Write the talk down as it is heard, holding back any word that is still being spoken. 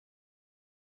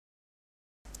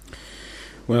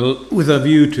Well, with a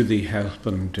view to the help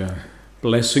and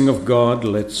blessing of God,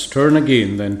 let's turn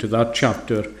again then to that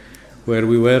chapter where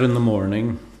we were in the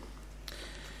morning.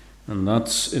 And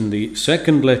that's in the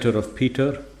second letter of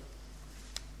Peter.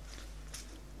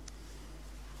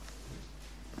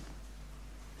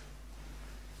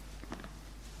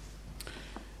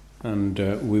 And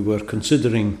we were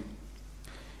considering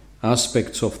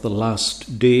aspects of the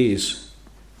last days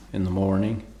in the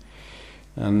morning.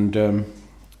 And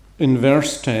in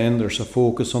verse 10, there's a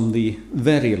focus on the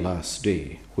very last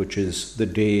day, which is the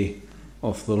day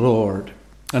of the Lord.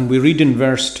 And we read in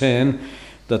verse 10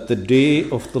 that the day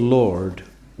of the Lord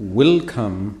will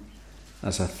come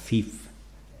as a thief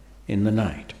in the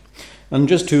night. And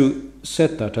just to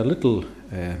set that a little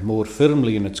more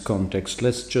firmly in its context,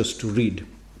 let's just read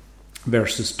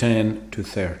verses 10 to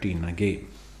 13 again.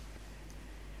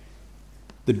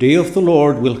 The day of the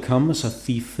Lord will come as a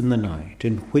thief in the night,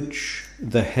 in which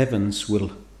the heavens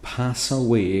will pass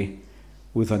away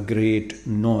with a great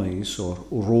noise or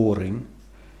roaring,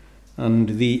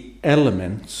 and the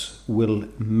elements will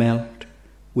melt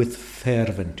with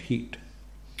fervent heat.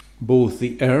 Both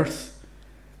the earth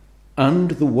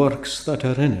and the works that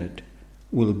are in it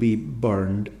will be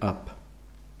burned up.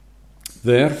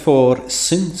 Therefore,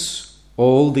 since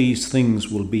all these things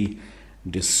will be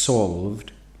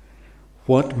dissolved,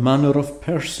 what manner of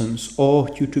persons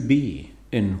ought you to be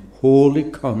in holy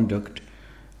conduct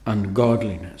and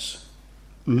godliness,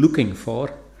 looking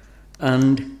for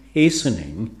and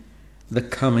hastening the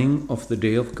coming of the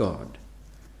day of God,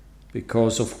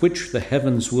 because of which the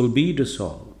heavens will be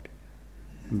dissolved,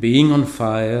 being on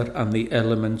fire, and the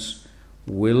elements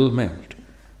will melt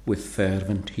with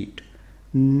fervent heat.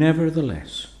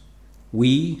 Nevertheless,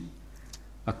 we,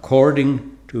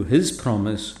 according to his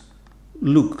promise,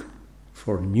 look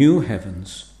for new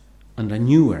heavens and a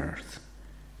new earth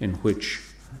in which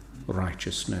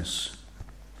righteousness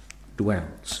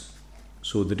dwells.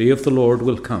 So the day of the Lord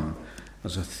will come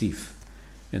as a thief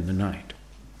in the night.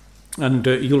 And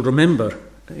you'll remember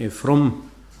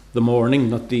from the morning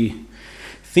that the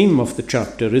theme of the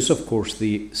chapter is, of course,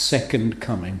 the second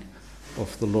coming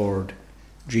of the Lord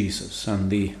Jesus,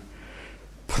 and the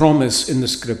promise in the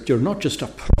scripture, not just a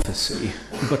prophecy,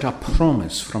 but a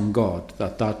promise from God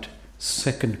that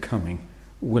second coming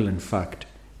will in fact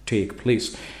take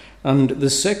place. And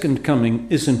the second coming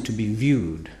isn't to be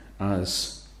viewed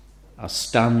as a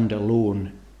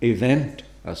standalone event,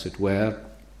 as it were,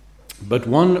 but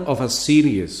one of a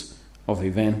series of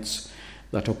events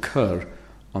that occur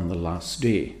on the last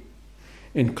day,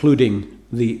 including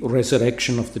the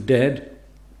resurrection of the dead,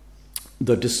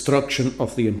 the destruction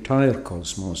of the entire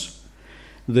cosmos,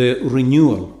 the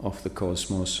renewal of the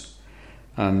cosmos,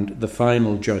 and the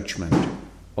final judgment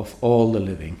of all the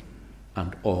living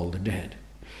and all the dead.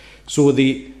 So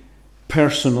the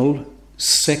personal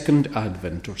second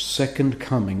advent or second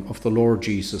coming of the Lord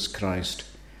Jesus Christ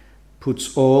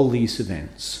puts all these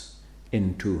events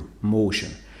into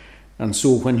motion. And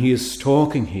so when he is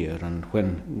talking here, and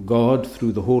when God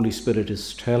through the Holy Spirit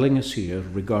is telling us here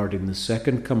regarding the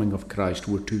second coming of Christ,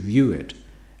 we're to view it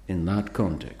in that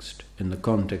context, in the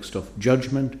context of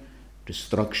judgment,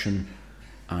 destruction,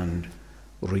 and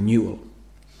renewal.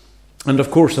 And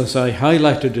of course, as I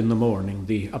highlighted in the morning,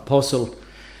 the apostle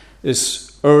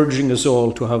is urging us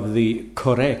all to have the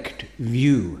correct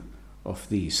view of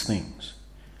these things,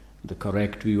 the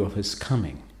correct view of his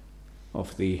coming,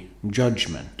 of the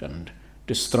judgment and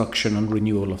destruction and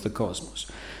renewal of the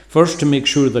cosmos. First, to make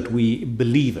sure that we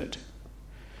believe it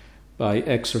by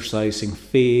exercising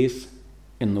faith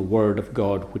in the Word of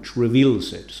God, which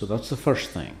reveals it. So that's the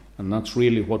first thing. And that's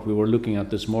really what we were looking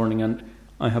at this morning, and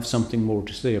I have something more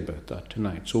to say about that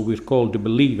tonight. So we're called to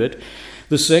believe it.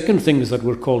 The second thing is that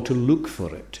we're called to look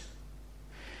for it,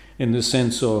 in the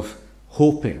sense of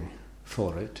hoping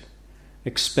for it,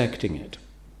 expecting it.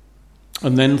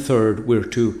 And then third, we're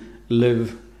to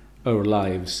live our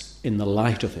lives in the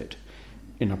light of it,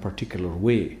 in a particular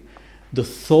way. The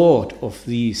thought of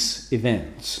these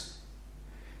events,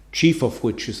 chief of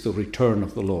which is the return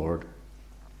of the Lord,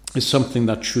 is something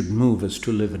that should move us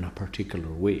to live in a particular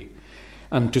way,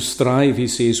 and to strive, he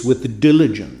says, with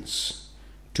diligence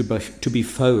to be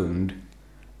found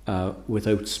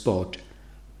without spot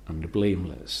and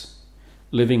blameless,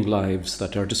 living lives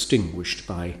that are distinguished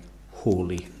by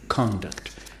holy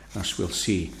conduct, as we'll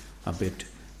see a bit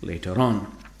later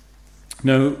on.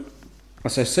 Now,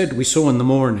 as I said, we saw in the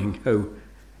morning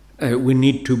how we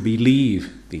need to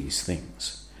believe these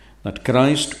things, that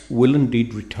Christ will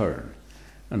indeed return,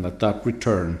 and that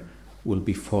return will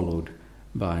be followed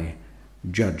by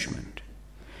judgment.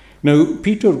 Now,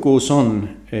 Peter goes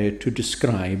on to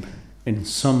describe in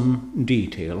some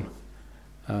detail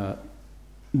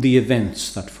the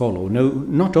events that follow. Now,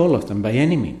 not all of them by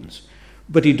any means,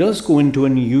 but he does go into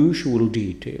unusual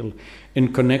detail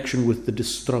in connection with the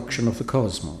destruction of the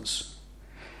cosmos.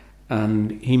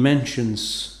 And he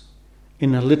mentions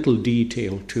in a little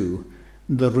detail too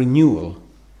the renewal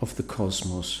of the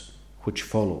cosmos which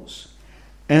follows.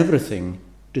 Everything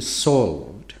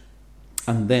dissolved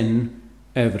and then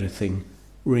everything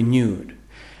renewed.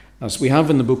 As we have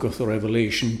in the book of the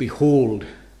Revelation, behold,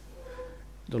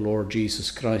 the Lord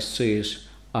Jesus Christ says,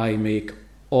 I make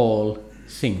all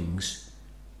things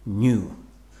new.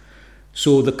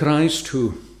 So the Christ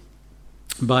who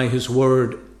by his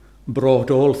word brought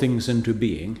all things into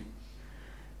being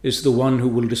is the one who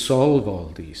will dissolve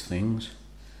all these things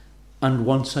and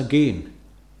once again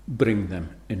bring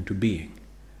them into being,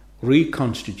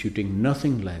 reconstituting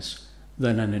nothing less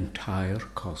than an entire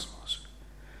cosmos.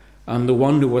 And the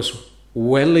one who was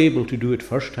well able to do it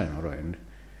first time around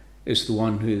is the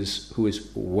one who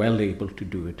is well able to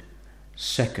do it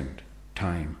second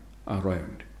time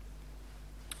around.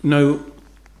 Now,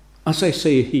 as I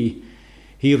say,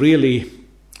 he really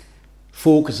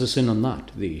focuses in on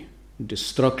that, the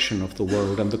destruction of the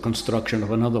world and the construction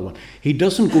of another one. He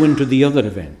doesn't go into the other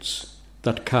events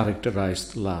that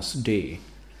characterized the last day,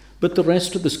 but the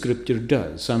rest of the scripture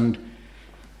does. And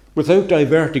without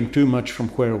diverting too much from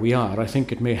where we are, I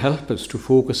think it may help us to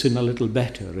focus in a little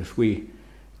better if we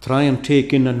try and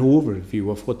take in an overview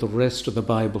of what the rest of the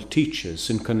Bible teaches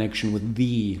in connection with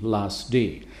the last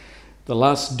day. The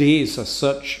last days as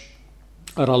such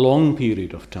are a long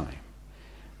period of time.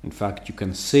 In fact, you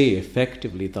can say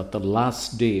effectively that the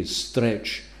last days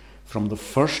stretch from the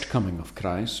first coming of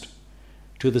Christ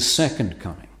to the second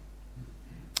coming.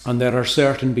 And there are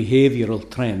certain behavioral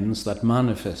trends that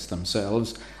manifest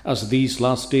themselves as these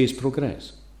last days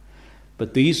progress.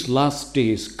 But these last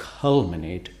days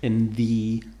culminate in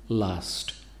the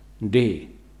last day.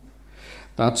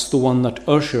 That's the one that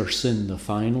ushers in the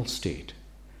final state,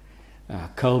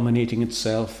 culminating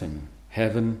itself in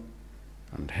heaven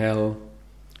and hell.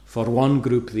 For one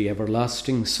group, the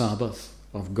everlasting Sabbath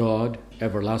of God,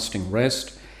 everlasting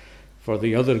rest. For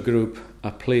the other group,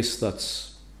 a place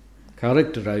that's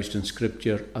characterized in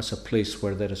Scripture as a place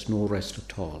where there is no rest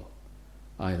at all,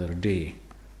 either day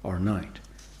or night.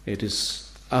 It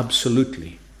is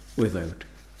absolutely without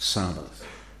Sabbath.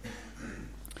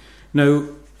 Now,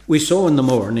 we saw in the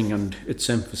morning, and it's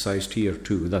emphasized here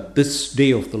too, that this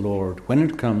day of the Lord, when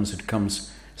it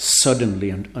comes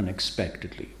suddenly and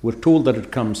unexpectedly. We're told that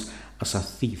it comes as a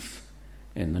thief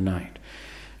in the night.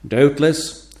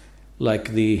 Doubtless,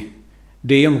 like the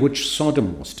day on which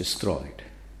Sodom was destroyed,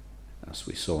 as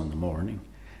we saw in the morning,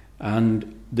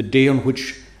 and the day on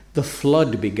which the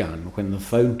flood began, when the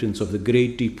fountains of the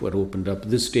great deep were opened up,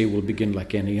 this day will begin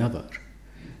like any other.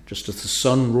 Just as the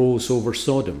sun rose over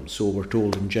Sodom, so we're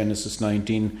told in Genesis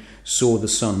 19, so the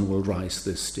sun will rise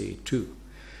this day too.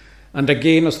 And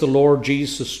again, as the Lord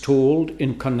Jesus told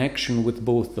in connection with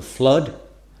both the flood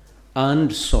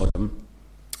and Sodom,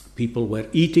 people were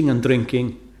eating and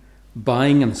drinking,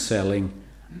 buying and selling,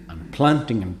 and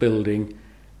planting and building,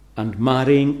 and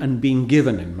marrying and being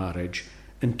given in marriage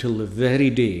until the very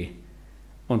day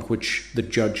on which the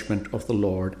judgment of the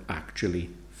Lord actually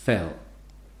fell.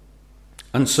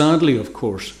 And sadly, of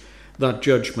course, that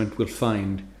judgment will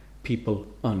find people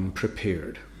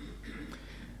unprepared.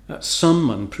 Some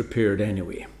unprepared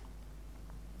anyway.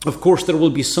 Of course, there will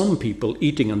be some people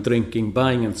eating and drinking,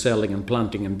 buying and selling and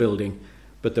planting and building,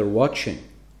 but they're watching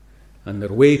and they're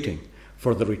waiting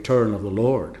for the return of the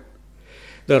Lord.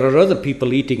 There are other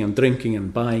people eating and drinking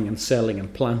and buying and selling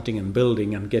and planting and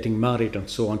building and getting married and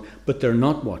so on, but they're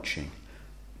not watching,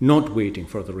 not waiting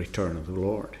for the return of the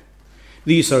Lord.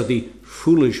 These are the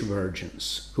foolish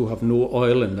virgins who have no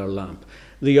oil in their lamp.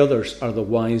 The others are the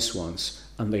wise ones,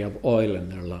 and they have oil in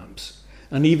their lamps.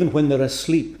 And even when they're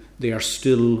asleep, they are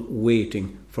still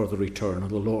waiting for the return of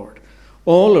the Lord.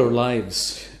 All our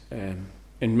lives, in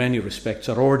many respects,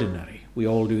 are ordinary. We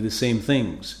all do the same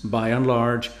things, by and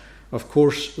large. Of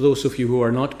course, those of you who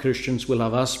are not Christians will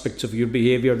have aspects of your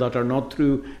behavior that are not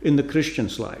true in the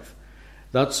Christian's life.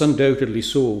 That's undoubtedly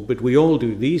so, but we all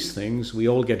do these things. We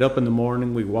all get up in the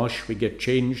morning, we wash, we get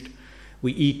changed,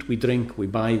 we eat, we drink, we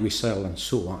buy, we sell, and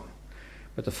so on.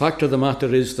 But the fact of the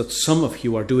matter is that some of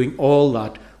you are doing all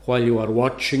that while you are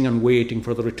watching and waiting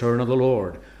for the return of the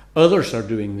Lord. Others are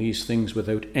doing these things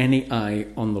without any eye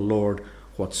on the Lord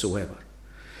whatsoever.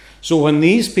 So when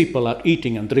these people are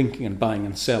eating and drinking and buying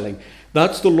and selling,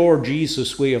 that's the Lord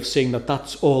Jesus' way of saying that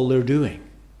that's all they're doing.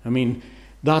 I mean,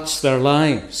 that's their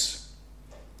lives.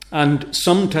 And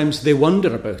sometimes they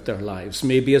wonder about their lives,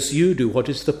 maybe as you do. What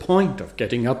is the point of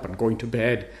getting up and going to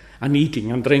bed and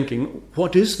eating and drinking?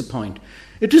 What is the point?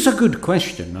 It is a good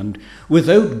question, and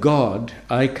without God,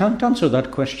 I can't answer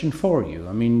that question for you.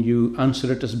 I mean, you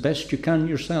answer it as best you can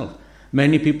yourself.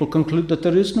 Many people conclude that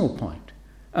there is no point.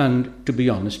 And to be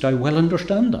honest, I well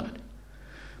understand that.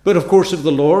 But of course, if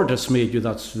the Lord has made you,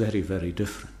 that's very, very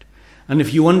different. And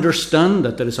if you understand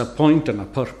that there is a point and a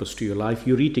purpose to your life,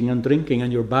 you're eating and drinking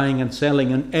and you're buying and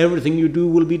selling, and everything you do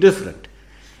will be different.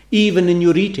 Even in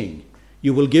your eating,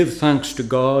 you will give thanks to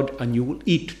God and you will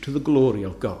eat to the glory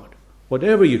of God.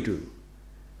 Whatever you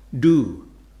do,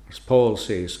 as Paul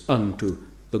says, unto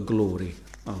the glory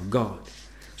of God.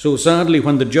 So sadly,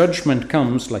 when the judgment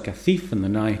comes like a thief in the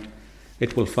night,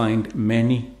 it will find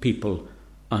many people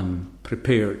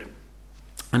unprepared.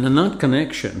 And in that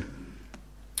connection,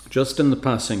 just in the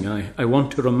passing, I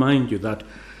want to remind you that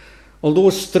although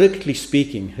strictly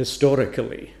speaking,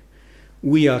 historically,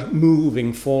 we are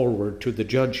moving forward to the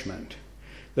judgment,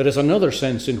 there is another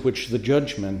sense in which the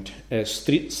judgment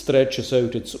stretches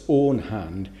out its own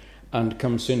hand and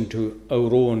comes into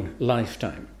our own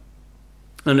lifetime.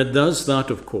 And it does that,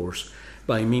 of course,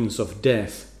 by means of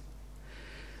death.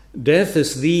 Death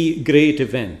is the great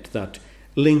event that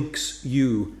links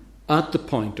you at the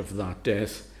point of that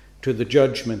death to the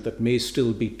judgment that may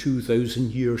still be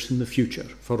 2,000 years in the future,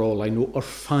 for all I know, or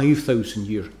 5,000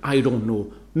 years. I don't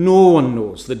know. No one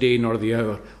knows the day nor the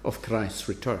hour of Christ's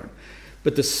return.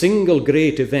 But the single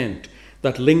great event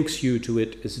that links you to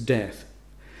it is death,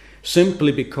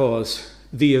 simply because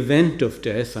the event of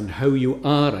death and how you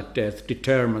are at death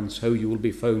determines how you will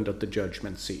be found at the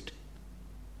judgment seat.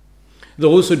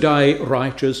 Those who die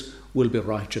righteous will be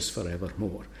righteous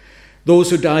forevermore.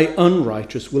 Those who die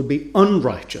unrighteous will be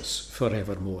unrighteous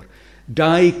forevermore.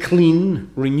 Die clean,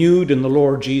 renewed in the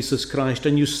Lord Jesus Christ,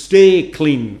 and you stay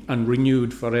clean and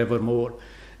renewed forevermore.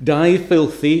 Die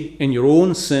filthy in your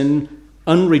own sin,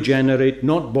 unregenerate,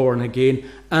 not born again,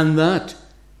 and that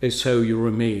is how you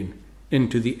remain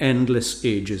into the endless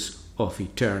ages of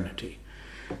eternity.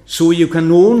 So you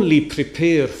can only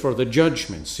prepare for the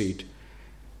judgment seat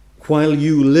while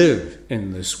you live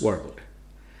in this world.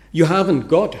 You haven't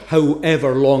got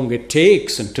however long it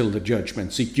takes until the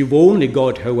judgment seat. You've only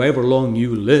got however long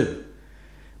you live,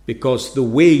 because the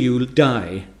way you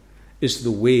die is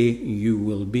the way you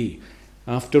will be.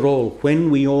 After all,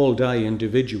 when we all die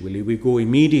individually, we go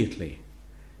immediately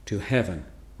to heaven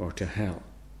or to hell.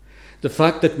 The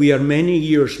fact that we are many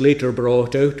years later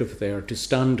brought out of there to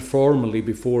stand formally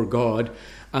before God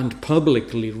and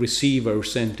publicly receive our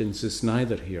sentence is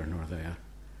neither here nor there.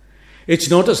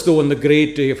 It's not as though on the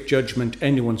great day of judgment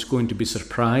anyone's going to be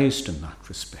surprised in that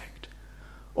respect.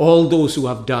 All those who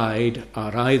have died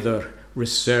are either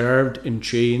reserved in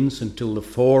chains until the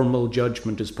formal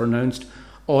judgment is pronounced,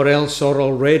 or else are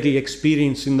already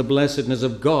experiencing the blessedness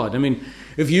of God. I mean,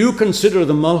 if you consider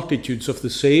the multitudes of the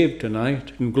saved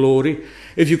tonight in glory,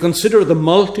 if you consider the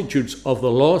multitudes of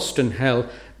the lost in hell,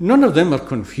 none of them are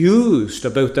confused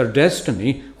about their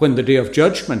destiny when the day of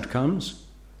judgment comes.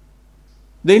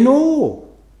 They know.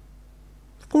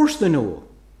 Of course they know.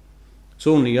 It's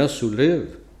only us who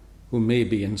live who may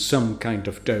be in some kind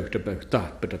of doubt about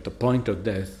that, but at the point of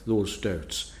death, those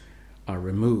doubts are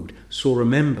removed. So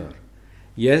remember,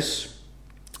 yes,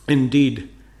 indeed,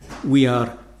 we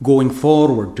are going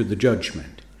forward to the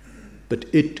judgment, but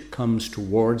it comes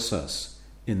towards us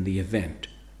in the event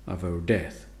of our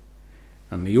death.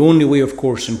 And the only way, of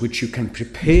course, in which you can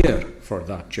prepare for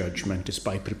that judgment is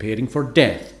by preparing for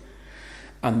death.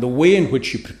 And the way in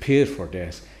which you prepare for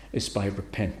death is by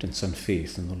repentance and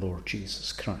faith in the Lord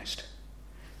Jesus Christ.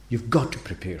 You've got to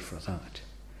prepare for that.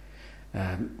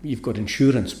 You've got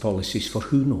insurance policies for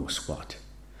who knows what.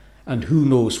 And who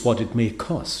knows what it may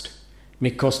cost. It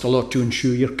may cost a lot to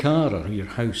insure your car or your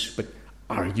house, but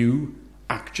are you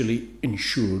actually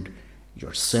insured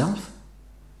yourself?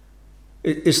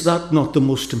 Is that not the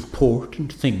most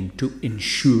important thing, to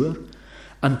insure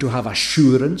and to have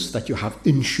assurance that you have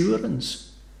insurance?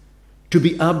 To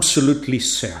be absolutely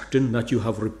certain that you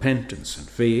have repentance and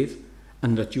faith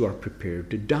and that you are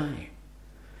prepared to die.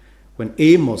 When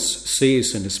Amos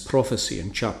says in his prophecy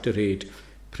in chapter 8,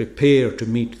 prepare to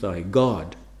meet thy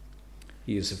God,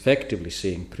 he is effectively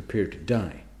saying, prepare to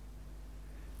die.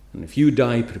 And if you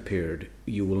die prepared,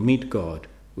 you will meet God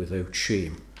without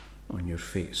shame on your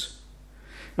face.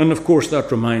 And of course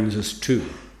that reminds us too,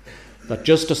 that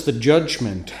just as the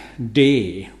judgment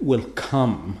day will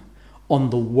come on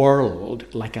the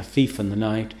world like a thief in the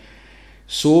night,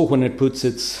 so when it puts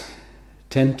its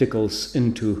tentacles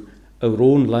into our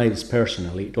own lives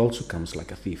personally, it also comes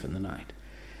like a thief in the night.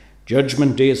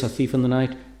 Judgment day is a thief in the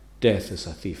night. Death is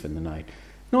a thief in the night.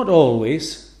 Not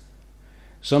always.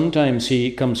 Sometimes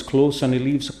he comes close and he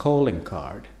leaves a calling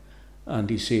card, and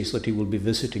he says that he will be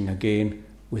visiting again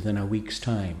within a week's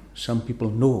time. Some people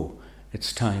know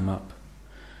it's time up.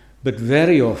 But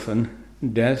very often,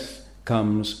 death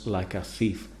comes like a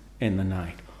thief in the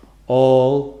night.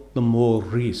 All the more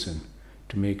reason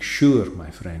to make sure, my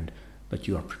friend, that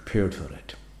you are prepared for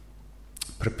it.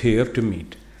 Prepare to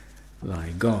meet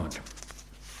thy God.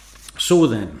 So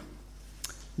then,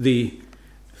 the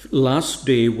last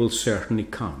day will certainly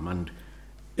come, and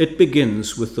it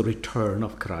begins with the return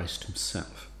of Christ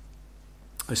himself.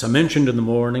 As I mentioned in the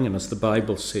morning, and as the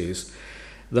Bible says,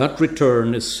 that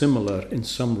return is similar in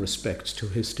some respects to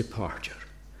his departure.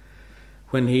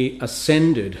 When he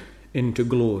ascended into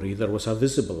glory, there was a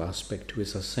visible aspect to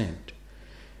his ascent.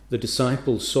 The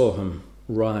disciples saw him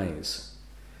rise.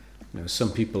 Now,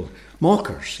 some people,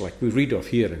 mockers, like we read of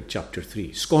here in chapter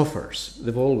 3, scoffers,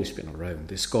 they've always been around.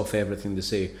 They scoff everything. They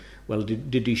say, well,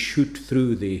 did he shoot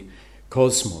through the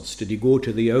cosmos? Did he go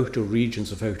to the outer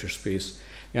regions of outer space?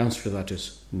 The answer to that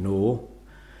is no.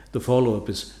 The follow-up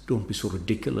is, don't be so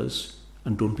ridiculous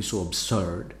and don't be so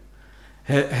absurd.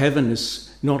 Heaven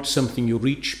is not something you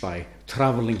reach by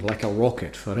traveling like a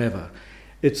rocket forever.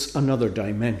 It's another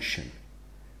dimension,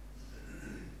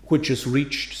 which is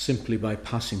reached simply by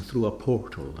passing through a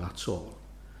portal, that's all.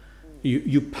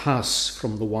 You pass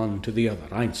from the one to the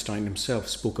other. Einstein himself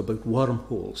spoke about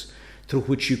wormholes through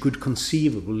which you could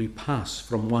conceivably pass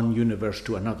from one universe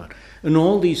to another. And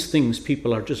all these things,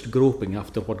 people are just groping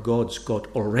after what God's got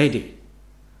already.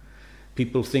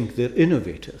 People think they're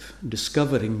innovative,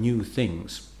 discovering new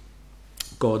things.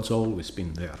 God's always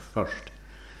been there first.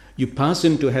 You pass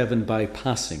into heaven by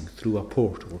passing through a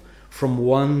portal from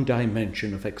one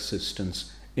dimension of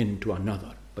existence into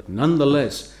another. But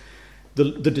nonetheless,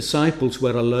 the disciples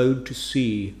were allowed to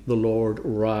see the Lord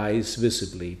rise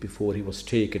visibly before he was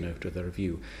taken out of their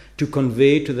view, to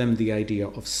convey to them the idea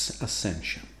of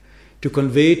ascension, to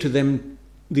convey to them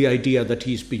the idea that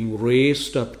he's being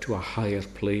raised up to a higher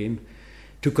plane,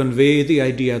 to convey the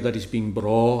idea that he's being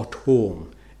brought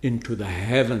home into the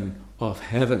heaven of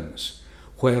heavens,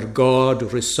 where God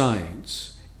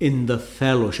resides in the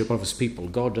fellowship of his people.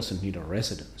 God doesn't need a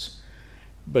residence.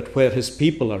 But where his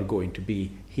people are going to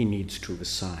be, he needs to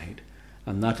reside.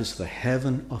 And that is the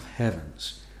heaven of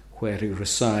heavens, where he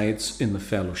resides in the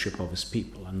fellowship of his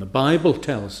people. And the Bible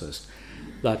tells us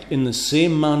that in the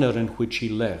same manner in which he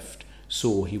left,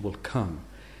 so he will come.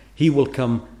 He will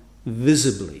come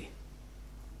visibly.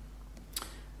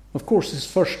 Of course, his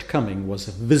first coming was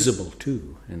visible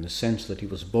too, in the sense that he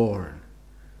was born,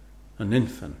 an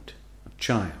infant, a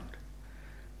child.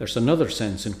 There's another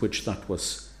sense in which that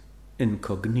was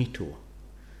incognito.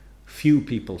 Few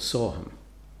people saw him.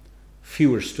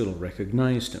 Fewer still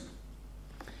recognized him.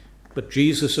 But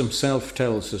Jesus himself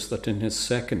tells us that in his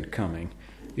second coming,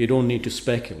 you don't need to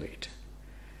speculate.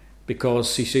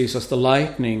 Because he says, as the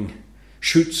lightning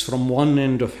shoots from one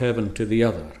end of heaven to the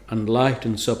other and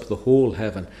lightens up the whole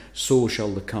heaven, so shall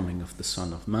the coming of the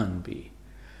Son of Man be.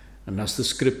 And as the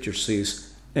scripture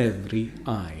says, every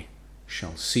eye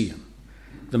shall see him.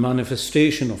 The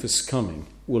manifestation of his coming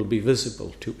will be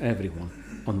visible to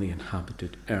everyone on the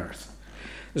inhabited earth.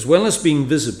 As well as being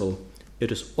visible,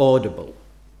 it is audible.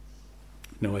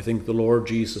 Now, I think the Lord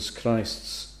Jesus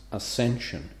Christ's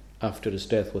ascension after his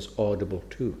death was audible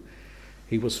too.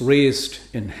 He was raised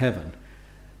in heaven,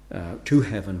 to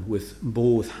heaven, with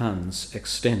both hands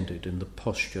extended in the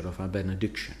posture of a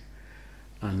benediction.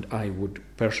 And I would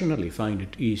personally find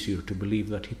it easier to believe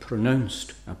that he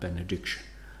pronounced a benediction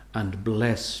and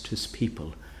blessed his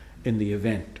people in the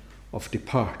event of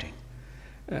departing.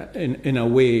 In a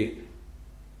way,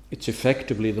 it's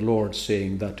effectively the Lord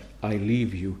saying that I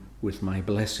leave you with my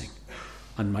blessing,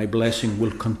 and my blessing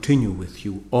will continue with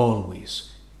you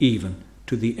always, even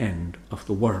to the end of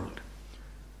the world.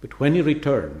 But when he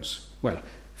returns, well,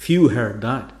 few heard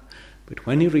that, but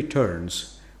when he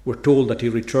returns, we're told that he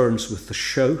returns with the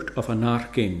shout of an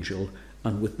archangel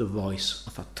and with the voice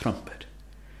of a trumpet.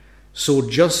 So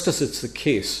just as it's the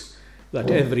case that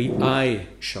every eye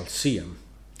shall see him,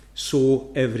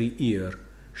 so every ear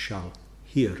shall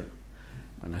hear him.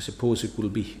 And I suppose it will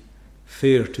be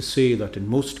fair to say that in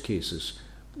most cases,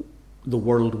 the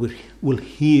world will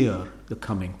hear the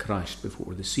coming Christ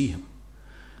before they see him.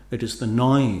 It is the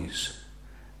noise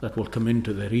that will come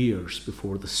into their ears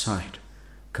before the sight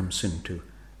comes into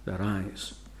their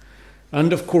eyes.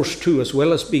 And of course, too, as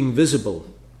well as being visible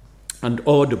and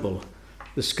audible,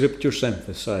 the scriptures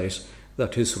emphasize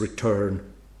that his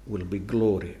return will be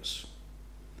glorious.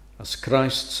 As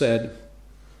Christ said,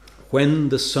 when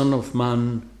the Son of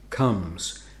Man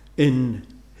comes in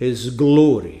his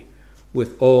glory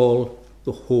with all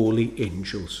the holy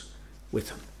angels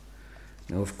with him.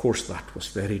 Now, of course, that was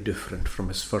very different from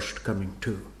his first coming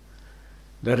too.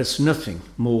 There is nothing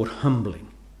more humbling,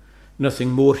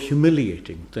 nothing more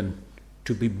humiliating than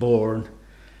to be born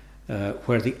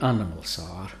where the animals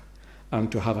are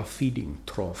and to have a feeding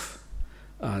trough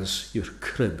as your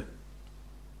crib.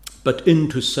 But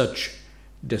into such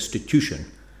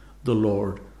destitution the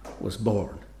Lord was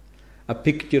born. A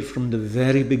picture from the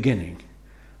very beginning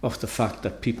of the fact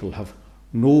that people have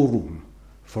no room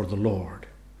for the Lord,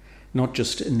 not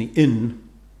just in the inn,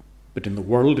 but in the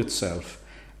world itself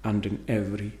and in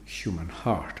every human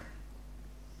heart.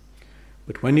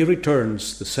 But when he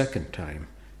returns the second time,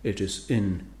 it is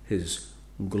in his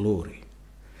glory.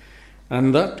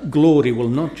 And that glory will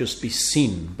not just be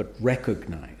seen, but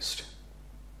recognized.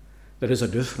 There is a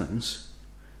difference.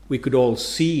 We could all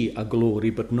see a glory,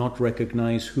 but not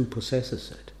recognize who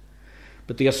possesses it.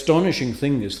 But the astonishing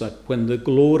thing is that when the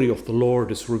glory of the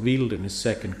Lord is revealed in his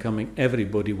second coming,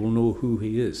 everybody will know who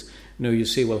he is. Now you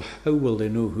say, well, how will they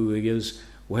know who he is?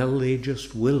 Well, they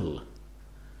just will.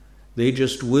 They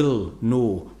just will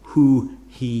know who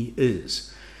he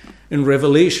is. In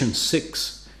Revelation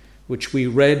 6, which we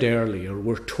read earlier,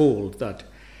 we're told that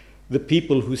the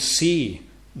people who see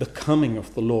the coming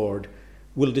of the Lord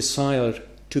will desire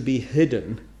to be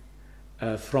hidden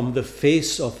from the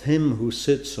face of him who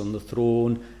sits on the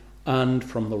throne and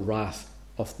from the wrath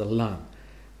of the Lamb.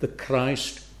 The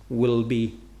Christ will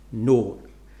be known.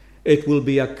 It will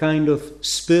be a kind of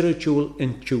spiritual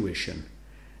intuition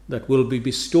that will be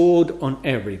bestowed on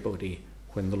everybody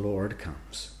when the Lord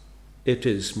comes. It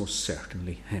is most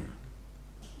certainly him.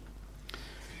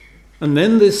 And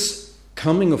then this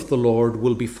coming of the Lord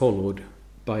will be followed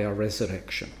by a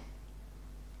resurrection.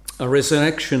 A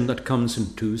resurrection that comes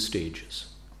in two stages.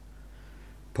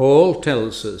 Paul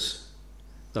tells us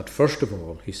that first of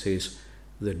all, he says,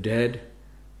 the dead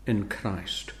in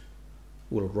Christ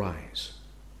will rise.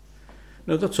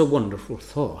 Now that's a wonderful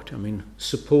thought. I mean,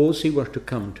 suppose he were to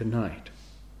come tonight.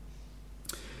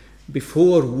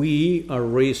 Before we are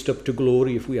raised up to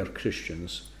glory, if we are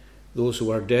Christians, those who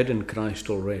are dead in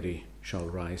Christ already shall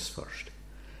rise first.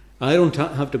 I don't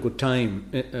have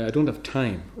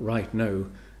time right now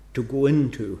to go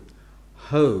into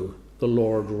how the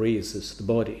Lord raises the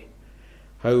body,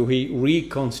 how he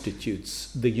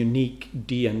reconstitutes the unique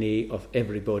DNA of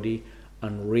everybody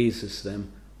and raises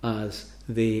them as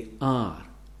they are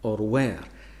or were.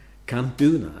 Can't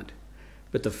do that.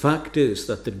 But the fact is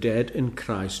that the dead in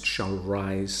Christ shall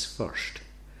rise first,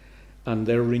 and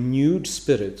their renewed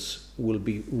spirits will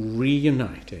be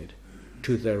reunited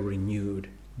to their renewed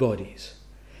bodies.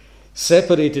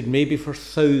 Separated maybe for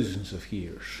thousands of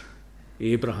years.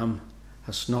 Abraham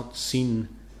has not seen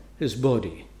his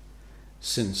body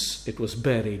since it was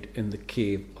buried in the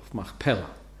cave of Machpelah.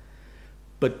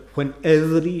 But when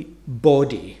every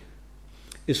body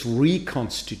is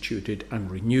reconstituted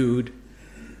and renewed,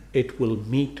 it will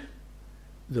meet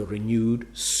the renewed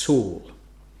soul.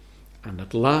 And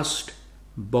at last,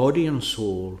 body and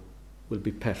soul will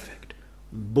be perfect,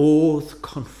 both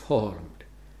conformed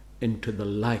into the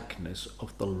likeness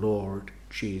of the Lord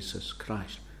Jesus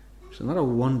Christ. Isn't that a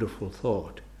wonderful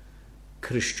thought?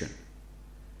 Christian,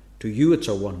 to you it's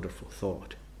a wonderful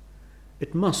thought.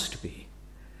 It must be.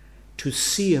 To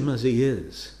see him as he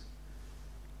is,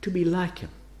 to be like him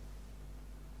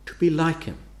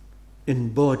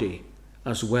in body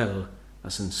as well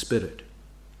as in spirit.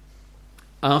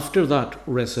 After that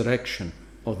resurrection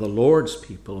of the Lord's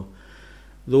people,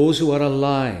 those who are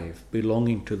alive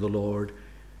belonging to the Lord,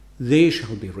 they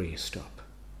shall be raised up.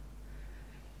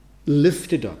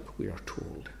 Lifted up, we are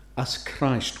told, as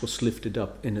Christ was lifted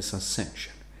up in his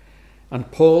ascension.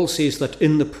 And Paul says that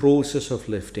in the process of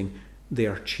lifting, they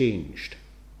are changed.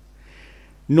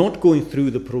 Not going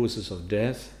through the process of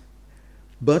death,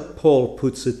 but Paul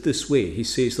puts it this way. He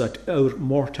says that our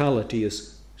mortality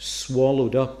is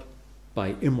swallowed up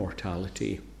by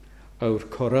immortality. Our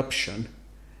corruption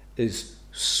is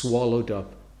swallowed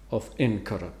up of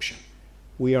incorruption.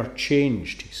 We are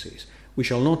changed, he says. We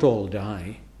shall not all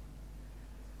die.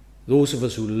 Those of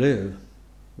us who live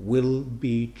will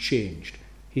be changed.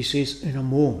 He says, in a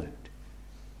moment,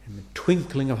 in the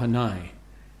twinkling of an eye,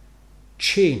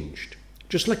 changed.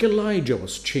 Just like Elijah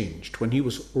was changed when he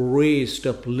was raised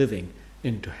up living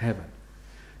into heaven.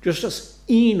 Just as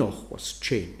Enoch was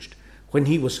changed when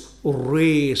he was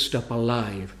raised up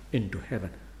alive into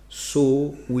heaven.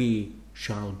 So we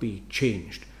shall be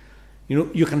changed. You know,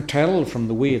 you can tell from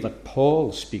the way that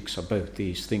Paul speaks about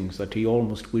these things that he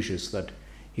almost wishes that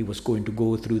he was going to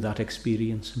go through that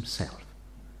experience himself.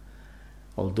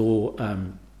 Although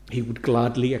he would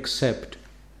gladly accept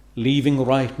leaving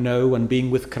right now and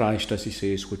being with Christ, as he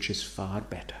says, which is far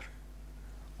better.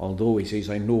 Although he says,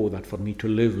 I know that for me to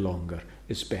live longer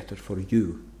is better for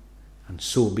you, and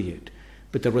so be it.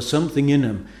 But there was something in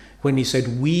him when he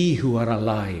said, we who are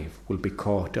alive will be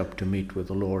caught up to meet with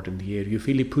the Lord in the air. You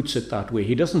feel he puts it that way.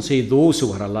 He doesn't say those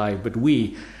who are alive, but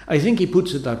we. I think he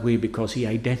puts it that way because he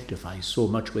identifies so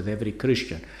much with every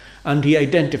Christian. And he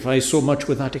identifies so much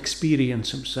with that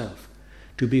experience himself.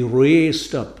 To be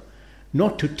raised up,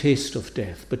 not to taste of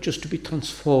death, but just to be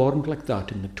transformed like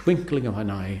that in the twinkling of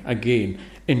an eye again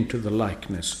into the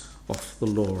likeness of the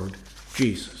Lord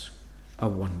Jesus. A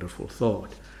wonderful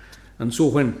thought. And so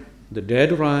when the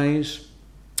dead rise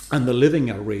and the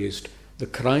living are raised, the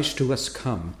Christ who has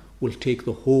come will take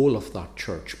the whole of that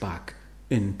church back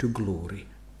into glory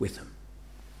with him.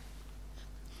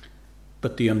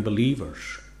 But the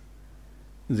unbelievers,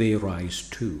 they rise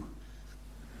too.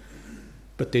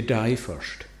 But they die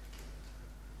first.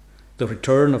 The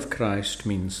return of Christ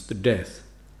means the death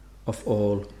of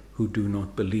all who do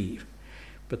not believe.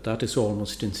 But that is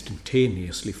almost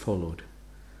instantaneously followed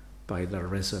by their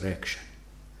resurrection.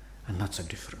 And that's a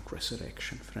different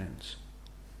resurrection, friends.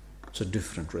 It's a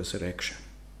different resurrection.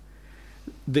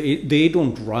 They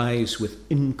don't rise with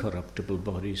incorruptible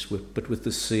bodies, but with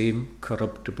the same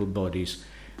corruptible bodies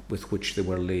with which they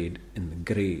were laid in the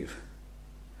grave.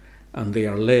 And they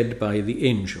are led by the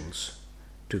angels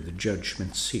to the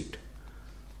judgment seat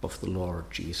of the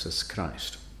Lord Jesus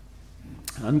Christ.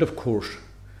 And of course,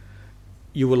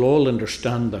 you will all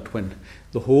understand that when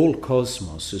the whole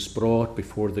cosmos is brought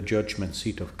before the judgment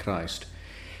seat of Christ,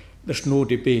 there's no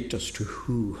debate as to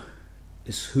who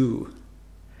is who.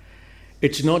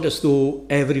 It's not as though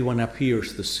everyone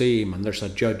appears the same and there's a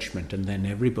judgment and then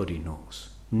everybody knows.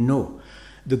 No,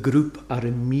 the group are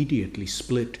immediately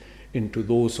split into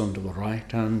those on the right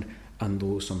hand and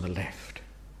those on the left.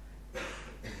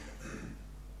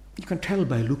 You can tell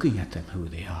by looking at them who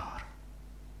they are.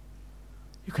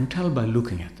 You can tell by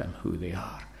looking at them who they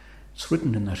are. It's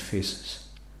written in their faces.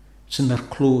 It's in their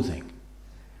clothing.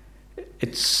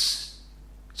 It's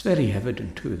very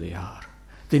evident who they are.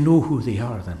 They know who they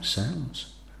are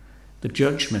themselves. The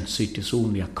judgment seat is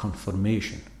only a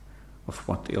confirmation of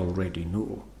what they already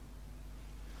know.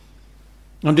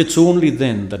 And it's only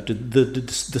then that the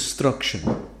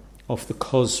destruction of the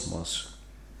cosmos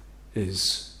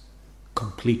is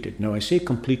completed. Now I say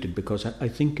completed because I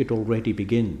think it already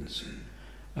begins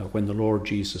when the Lord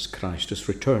Jesus Christ is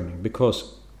returning.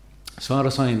 Because as far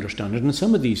as I understand it, and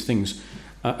some of these things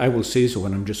I will say so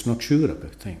when I'm just not sure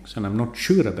about things, and I'm not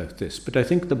sure about this, but I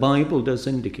think the Bible does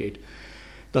indicate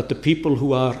that the people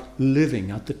who are living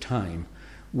at the time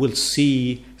will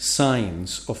see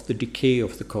signs of the decay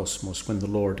of the cosmos when the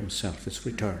Lord himself is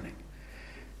returning.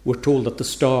 We're told that the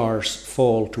stars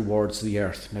fall towards the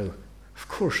earth. Now, of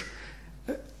course,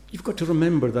 you've got to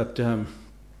remember that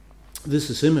this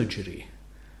is imagery.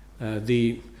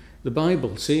 The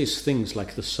Bible says things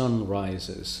like the sun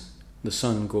rises, the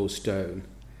sun goes down.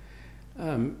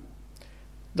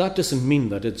 That doesn't mean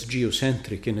that it's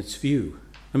geocentric in its view.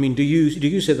 I mean, do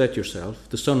you say that yourself?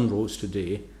 The sun rose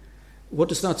today. What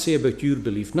does that say about your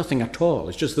belief? Nothing at all.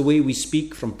 It's just the way we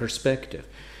speak from perspective.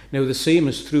 Now, the same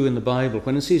is true in the Bible.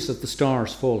 When it says that the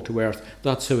stars fall to earth,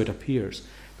 that's how it appears,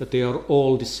 that they are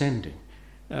all descending.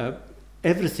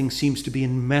 Everything seems to be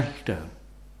in meltdown.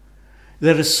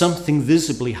 There is something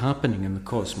visibly happening in the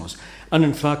cosmos. And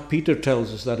in fact, Peter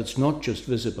tells us that it's not just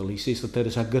visible. He says that there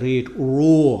is a great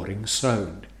roaring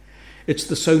sound. It's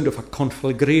the sound of a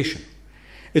conflagration.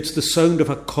 It's the sound of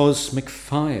a cosmic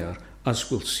fire, as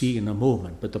we'll see in a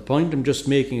moment. But the point I'm just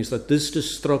making is that this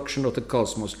destruction of the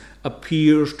cosmos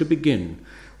appears to begin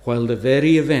while the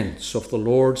very events of the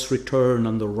Lord's return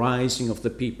and the rising of the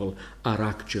people are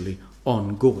actually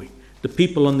ongoing. The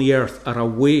people on the earth are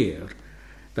aware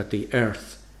that the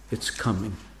earth is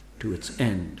coming to its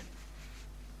end.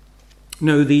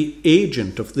 Now, the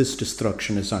agent of this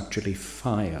destruction is actually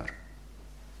fire.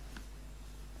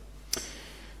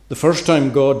 The first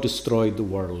time God destroyed the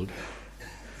world,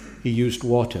 he used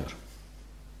water.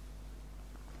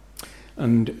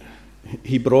 And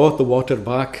he brought the water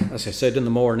back, as I said in the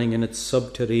morning, in its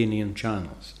subterranean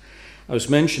channels. I was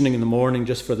mentioning in the morning,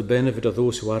 just for the benefit of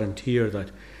those who aren't here,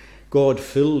 that God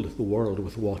filled the world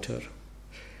with water.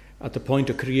 At the point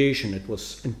of creation, it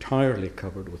was entirely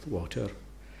covered with water.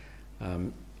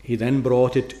 He then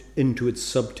brought it into its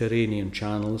subterranean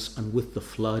channels, and with the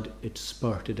flood, it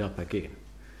spurted up again,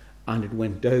 and it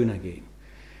went down again.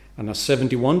 And as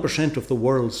 71% of the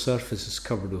world's surface is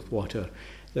covered with water,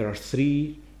 there are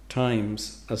 3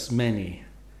 times as many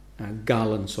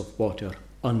gallons of water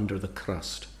under the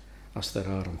crust as there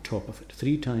are on top of it.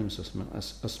 3 times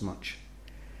as much.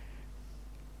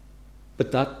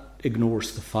 But that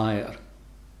ignores the fire.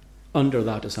 Under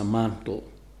that is a mantle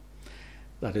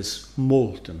that is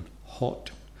molten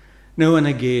hot. Now and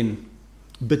again,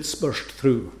 bits burst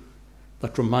through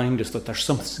that remind us that there's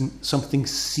something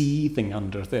seething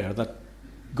under there that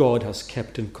God has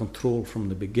kept in control from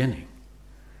the beginning.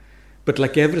 But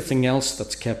like everything else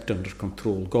that's kept under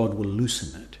control, God will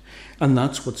loosen it. And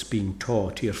that's what's being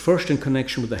taught here. First, in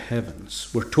connection with the heavens,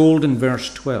 we're told in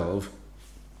verse 12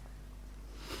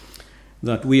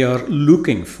 that we are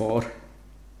looking for,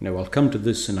 now I'll come to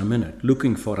this in a minute,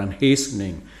 looking for and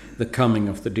hastening the coming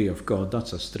of the day of God.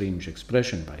 That's a strange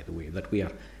expression, by the way, that we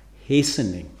are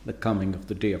hastening the coming of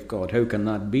the day of God. How can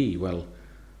that be? Well,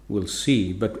 we'll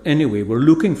see. But anyway, we're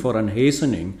looking for and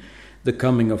hastening the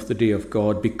coming of the day of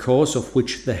God, because of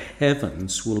which the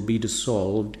heavens will be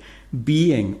dissolved,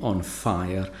 being on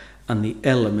fire, and the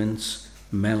elements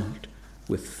melt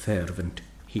with fervent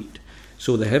heat.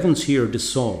 So the heavens here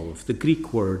dissolve. The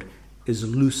Greek word is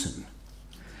loosen.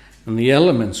 And the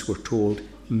elements, we're told,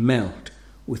 melt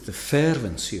with the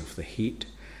fervency of the heat.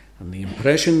 And the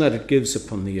impression that it gives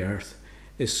upon the earth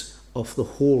is of the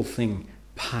whole thing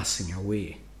passing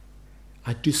away.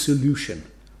 A dissolution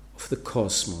of the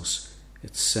cosmos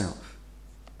itself.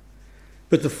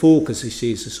 But the focus, he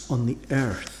says, is on the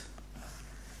earth.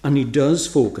 And he does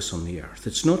focus on the earth.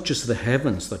 It's not just the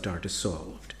heavens that are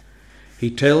dissolved. He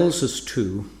tells us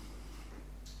too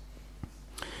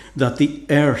that the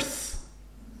earth,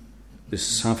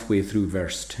 this is halfway through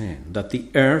verse 10, that the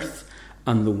earth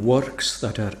and the works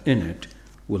that are in it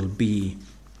will be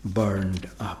burned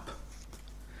up.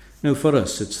 Now for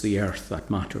us, it's the earth that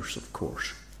matters, of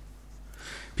course.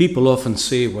 People often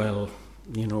say, well,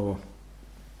 you know,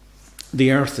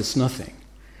 the earth is nothing.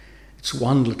 It's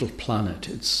one little planet.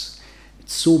 It's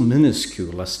so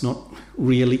minuscule, it's not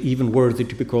really even worthy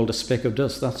to be called a speck of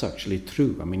dust. That's actually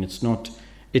true. I mean,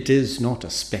 it is not a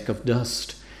speck of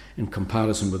dust in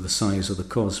comparison with the size of the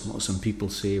cosmos. And people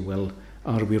say, well,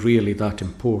 are we really that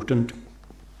important?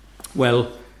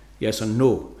 Well, yes and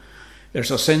no.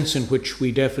 There's a sense in which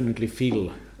we definitely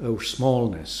feel our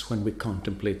smallness when we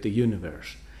contemplate the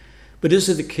universe. But is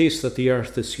it the case that the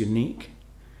earth is unique?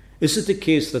 Is it the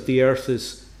case that the earth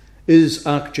is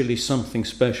actually something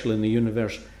special in the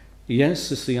universe?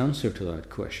 Yes, is the answer to that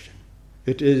question.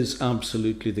 It is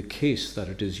absolutely the case that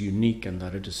it is unique and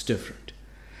that it is different.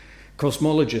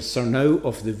 Cosmologists are now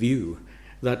of the view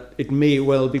that it may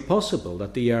well be possible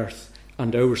that the earth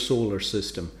and our solar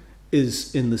system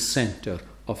is in the center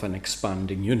of an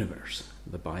expanding universe.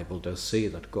 The Bible does say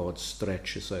that God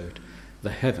stretches out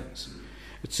the heavens.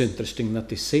 It's interesting that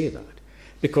they say that,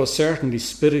 because certainly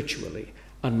spiritually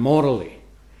and morally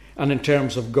and in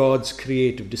terms of God's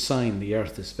creative design, the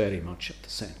earth is very much at the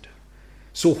center.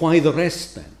 So why the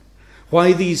rest then?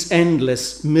 Why these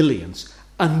endless millions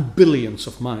and billions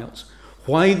of miles?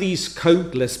 Why these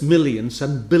countless millions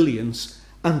and billions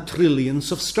and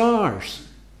trillions of stars?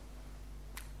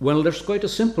 Well, there's quite a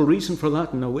simple reason for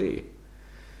that in a way.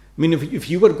 I mean, if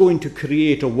you were going to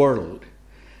create a world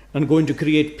and going to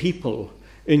create people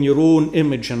in your own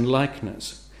image and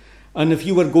likeness, and if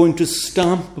you were going to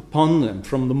stamp upon them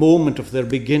from the moment of their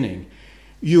beginning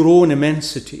your own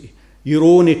immensity, your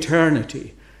own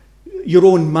eternity, your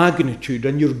own magnitude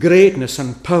and your greatness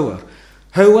and power,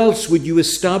 how else would you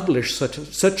establish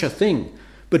such a thing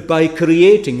but by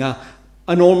creating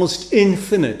an almost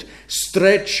infinite,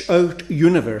 stretch-out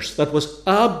universe that was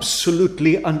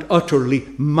absolutely and utterly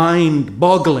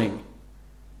mind-boggling?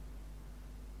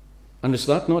 And is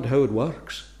that not how it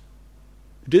works?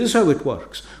 It is how it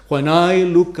works. When I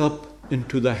look up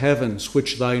into the heavens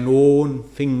which thine own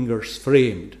fingers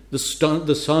framed, the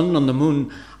sun and the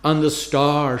moon and the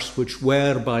stars which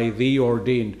were by thee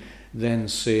ordained, then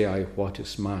say I, what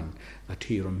is man that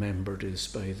he remembered is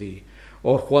by thee?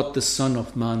 Or what the Son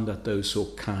of Man that thou so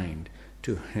kind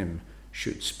to him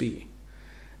shouldst be?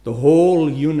 The whole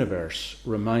universe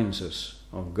reminds us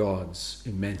of God's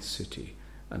immensity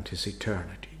and his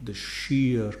eternity, the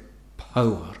sheer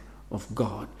power of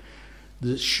God,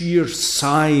 the sheer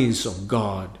size of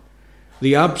God,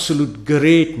 the absolute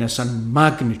greatness and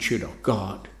magnitude of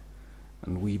God.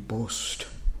 And we boast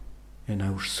in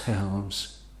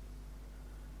ourselves.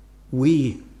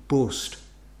 We boast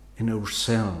in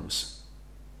ourselves.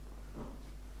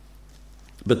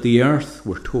 But the earth,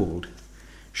 we're told,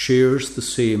 shares the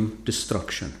same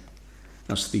destruction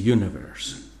as the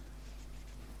universe.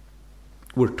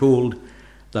 We're told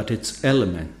that its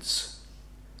elements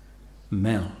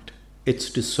melt. It's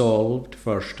dissolved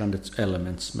first and its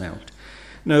elements melt.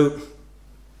 Now,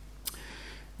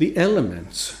 the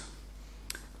elements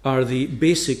are the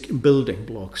basic building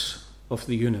blocks of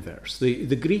the universe.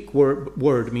 The Greek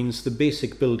word means the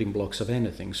basic building blocks of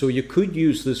anything. So you could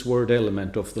use this word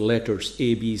element of the letters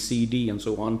A, B, C, D, and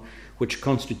so on, which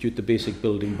constitute the basic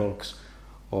building blocks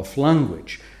of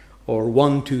language, or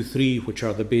 1, 2, 3, which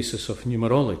are the basis of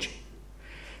numerology.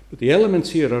 But the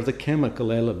elements here are the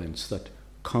chemical elements that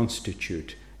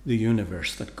constitute the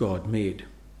universe that God made.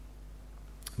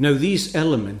 Now these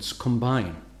elements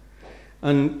combine,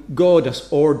 and God has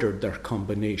ordered their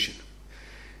combination.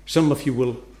 Some of you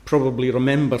will probably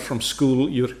remember from school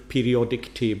your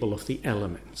periodic table of the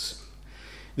elements.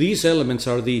 These elements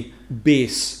are the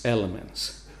base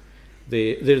elements.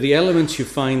 They're the elements you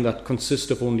find that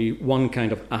consist of only one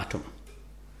kind of atom.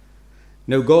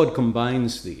 Now God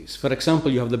combines these. For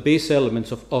example, you have the base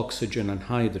elements of oxygen and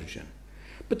hydrogen,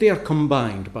 but they are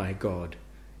combined by God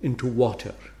into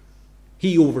water.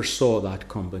 He oversaw that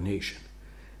combination,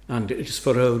 and it is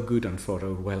for our good and for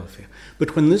our welfare.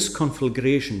 But when this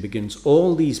conflagration begins,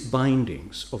 all these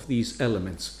bindings of these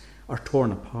elements are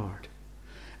torn apart,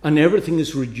 and everything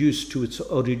is reduced to its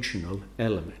original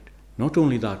element. Not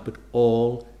only that, but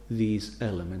all these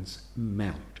elements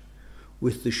melt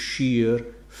with the sheer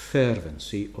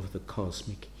fervency of the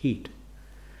cosmic heat.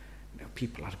 Now,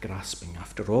 people are grasping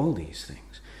after all these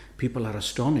things. People are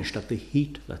astonished at the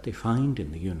heat that they find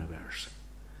in the universe.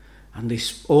 And they're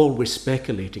always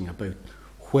speculating about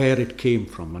where it came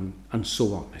from and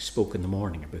so on. I spoke in the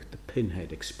morning about the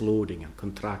pinhead exploding and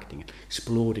contracting,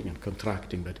 exploding and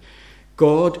contracting. But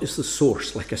God is the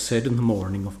source, like I said in the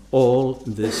morning, of all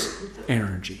this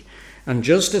energy. And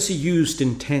just as he used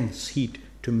intense heat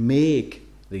to make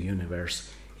the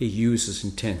universe, he uses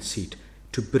intense heat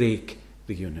to break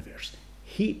the universe.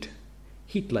 Heat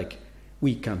like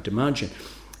we can't imagine.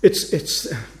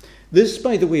 This,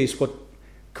 by the way, is what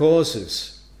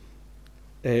causes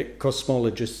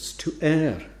cosmologists to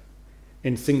err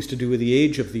in things to do with the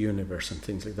age of the universe and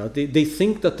things like that. They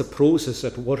think that the processes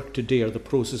at work today are the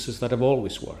processes that have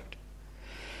always worked.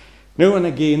 Now and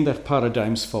again, their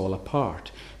paradigms fall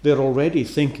apart. They're already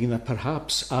thinking that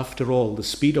perhaps, after all, the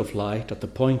speed of light at the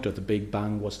point of the Big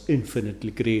Bang was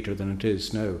infinitely greater than it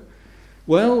is now.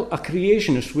 Well, a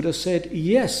creationist would have said,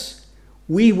 yes,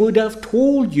 we would have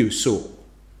told you so.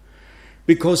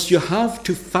 Because you have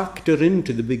to factor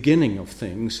into the beginning of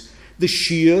things the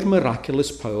sheer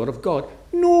miraculous power of God.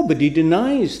 Nobody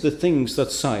denies the things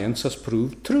that science has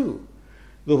proved true.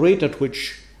 The rate at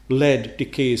which lead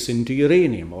decays into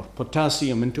uranium, or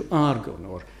potassium into argon,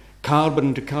 or carbon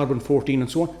into carbon-14 and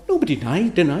so on. Nobody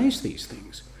denies these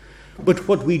things. But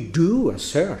what we do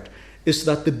assert is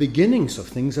that the beginnings of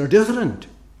things are different.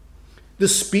 The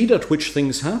speed at which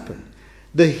things happen,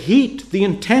 the heat, the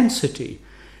intensity,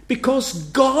 because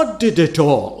God did it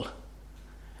all.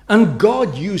 And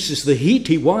God uses the heat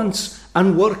he wants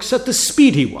and works at the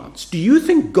speed he wants. Do you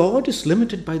think God is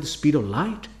limited by the speed of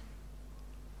light?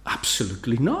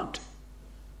 Absolutely not.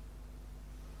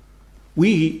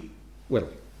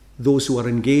 Those who are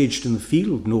engaged in the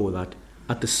field know that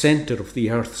at the center of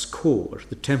the Earth's core,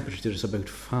 the temperature is about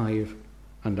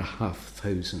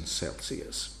 5,500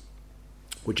 Celsius,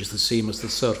 which is the same as the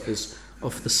surface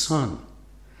of the sun.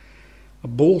 A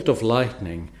bolt of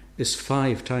lightning is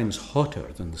 5 times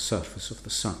hotter than the surface of the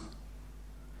sun.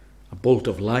 A bolt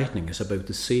of lightning is about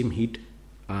the same heat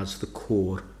as the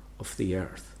core of the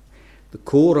Earth. The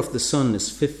core of the sun is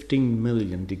 15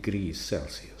 million degrees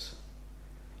Celsius.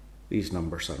 These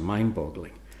numbers are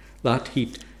mind-boggling. That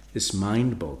heat is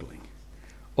mind-boggling.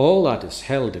 All that is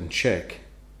held in check,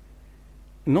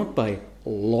 not by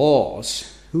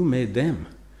laws, who made them,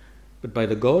 but by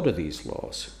the God of these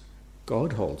laws.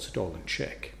 God holds it all in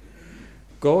check.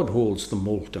 God holds the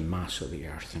molten mass of the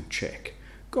earth in check.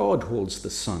 God holds the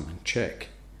sun in check.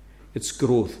 Its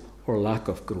growth or lack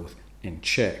of growth in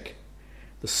check.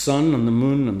 The sun and the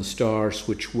moon and the stars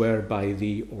which were by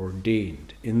thee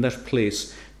ordained in their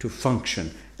place to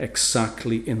function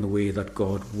exactly in the way that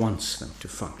God wants them to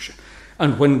function.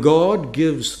 And when God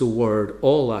gives the word,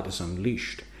 all that is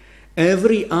unleashed.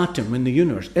 Every atom in the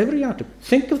universe, every atom,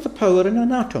 think of the power in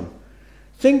an atom.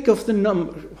 Think of the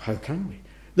number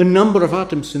of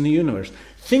atoms in the universe.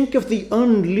 Think of the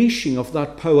unleashing of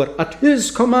that power at his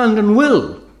command and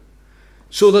will,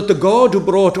 so that the God who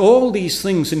brought all these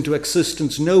things into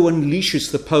existence now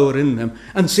unleashes the power in them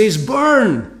and says,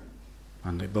 burn!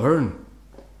 And they burn.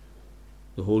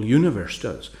 The whole universe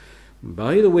does.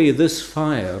 By the way, this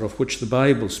fire of which the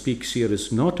Bible speaks here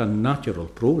is not a natural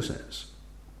process.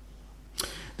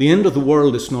 The end of the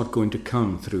world is not going to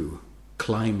come through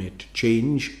climate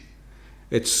change.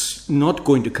 It's not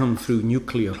going to come through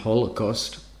nuclear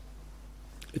holocaust.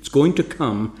 It's going to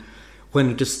come when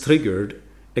it is triggered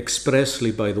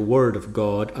expressly by the word of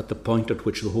God at the point at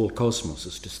which the whole cosmos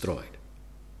is destroyed.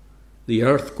 The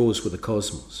earth goes with the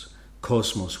cosmos,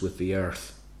 cosmos with the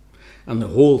earth, and the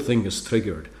whole thing is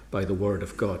triggered by the word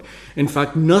of God. In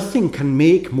fact, nothing can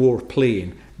make more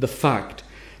plain the fact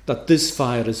that this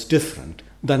fire is different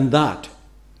than that.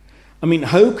 I mean,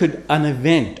 how could an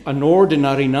event, an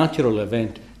ordinary natural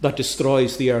event that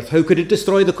destroys the earth, how could it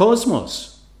destroy the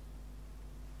cosmos?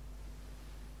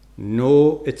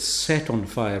 No, it's set on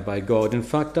fire by God. In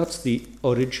fact, that's the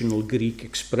original Greek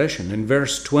expression in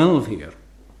verse 12 here,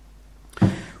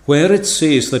 where it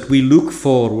says that we look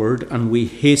forward and we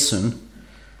hasten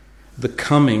the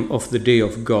coming of the day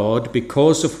of God,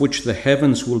 because of which the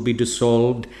heavens will be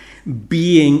dissolved,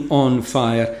 being on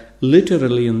fire.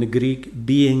 Literally in the Greek,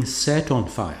 being set on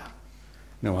fire.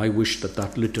 Now, I wish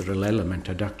that literal element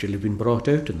had actually been brought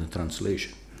out in the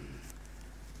translation.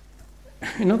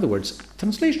 In other words,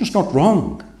 translation is not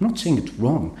wrong. I'm not saying it's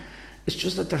wrong. It's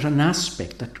just that there's an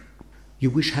aspect that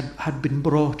you wish had been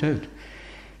brought out.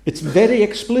 It's very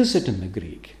explicit in the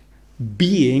Greek.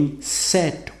 Being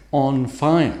set on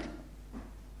fire.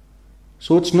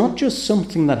 So it's not just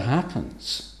something that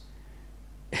happens.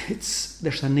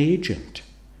 There's an agent.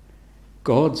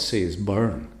 God says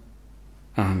burn,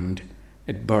 and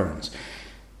it burns.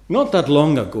 Not that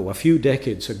long ago, a few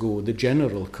decades ago, the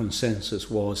general consensus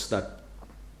was that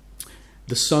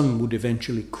the sun would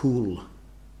eventually cool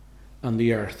and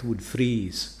the earth would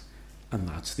freeze, and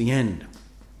that's the end.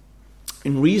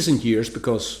 In recent years,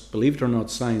 because, believe it or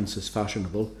not, science is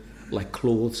fashionable, like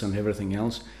clothes and everything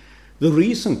else, the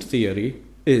recent theory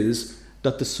is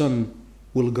that the sun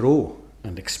will grow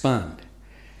and expand.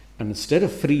 And instead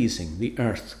of freezing, the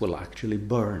earth will actually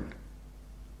burn.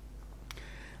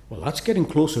 Well, that's getting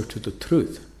closer to the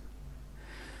truth.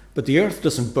 But the earth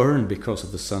doesn't burn because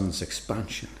of the sun's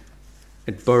expansion.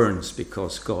 It burns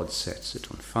because God sets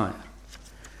it on fire.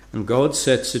 And God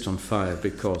sets it on fire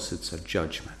because it's a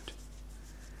judgment.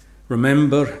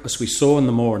 Remember, as we saw in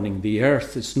the morning, the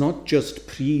earth is not just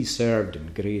preserved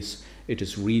in grace, it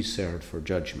is reserved for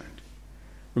judgment.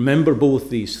 Remember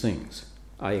both these things.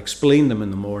 I explained them in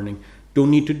the morning.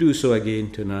 Don't need to do so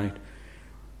again tonight.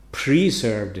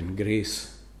 Preserved in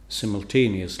grace,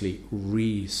 simultaneously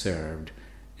reserved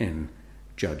in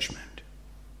judgment.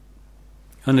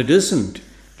 And it isn't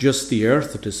just the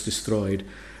earth that is destroyed.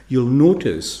 You'll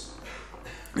notice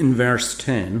in verse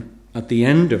 10, at the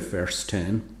end of verse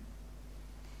 10,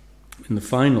 in the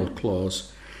final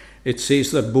clause, it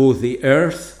says that both the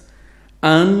earth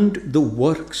and the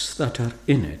works that are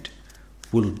in it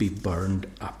will be burned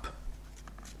up.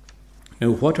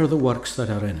 Now, what are the works that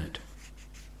are in it?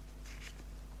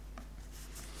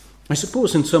 I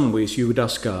suppose in some ways you would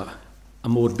ask a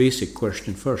more basic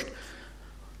question first.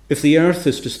 If the earth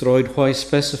is destroyed, why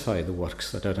specify the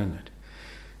works that are in it?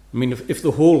 I mean, if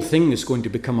the whole thing is going to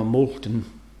become a molten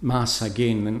mass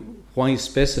again, then why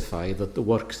specify that the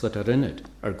works that are in it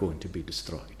are going to be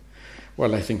destroyed?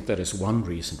 Well, I think there is one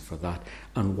reason for that,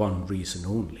 and one reason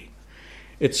only.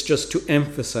 It's just to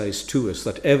emphasize to us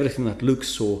that everything that looks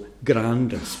so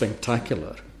grand and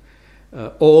spectacular,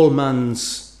 all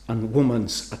man's and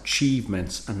woman's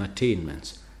achievements and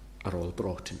attainments are all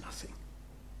brought to nothing.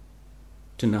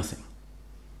 To nothing.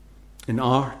 In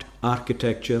art,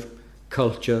 architecture,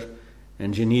 culture,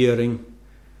 engineering,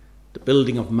 the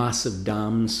building of massive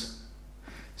dams,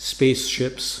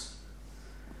 spaceships,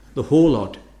 the whole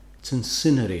lot, it's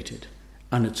incinerated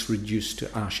and it's reduced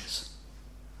to ashes.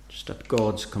 Just at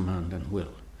God's command and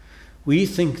will. We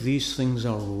think these things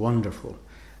are wonderful,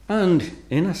 and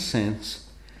in a sense,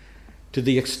 to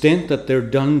the extent that they're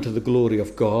done to the glory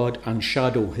of God and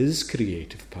shadow His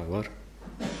creative power,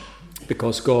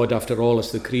 because God, after all,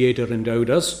 as the Creator, endowed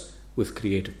us with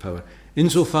creative power.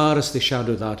 Insofar as they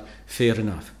shadow that, fair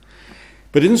enough.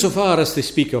 But insofar as they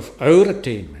speak of our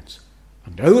attainments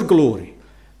and our glory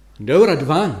and our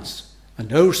advance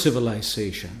and our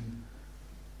civilization,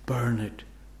 burn it.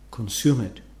 Consume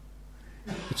it.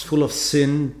 It's full of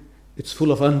sin. It's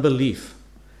full of unbelief.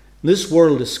 This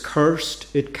world is cursed.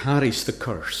 It carries the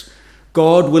curse.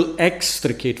 God will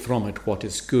extricate from it what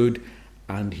is good,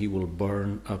 and He will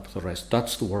burn up the rest.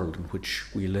 That's the world in which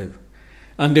we live.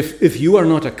 And if you are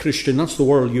not a Christian, that's the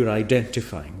world you're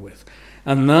identifying with.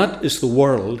 And that is the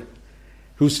world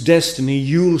whose destiny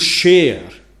you'll share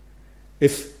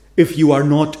if you are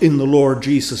not in the Lord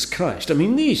Jesus Christ. I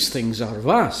mean, these things are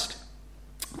vast.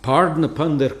 Pardon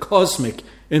upon their cosmic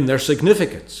in their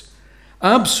significance.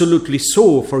 Absolutely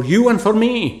so for you and for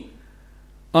me.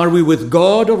 Are we with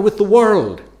God or with the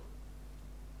world?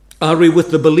 Are we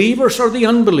with the believers or the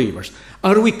unbelievers?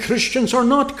 Are we Christians or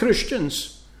not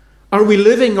Christians? Are we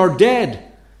living or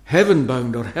dead?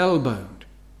 heaven-bound or hell-bound.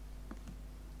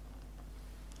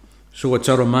 So it's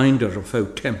a reminder of how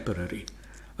temporary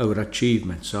our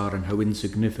achievements are and how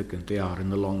insignificant they are in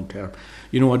the long term.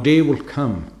 You know, a day will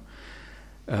come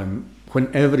when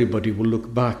everybody will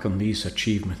look back on these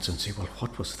achievements and say, well,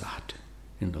 what was that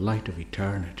in the light of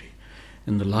eternity?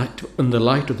 In the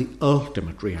light of the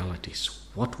ultimate realities,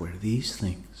 what were these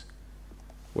things?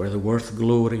 Were they worth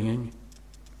glorying?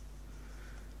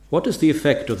 What is the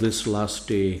effect of this last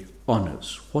day on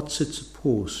us? What's it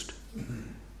supposed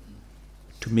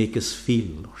to make us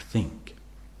feel or think?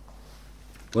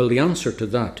 Well, the answer to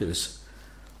that is,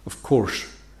 of course,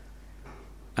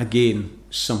 again,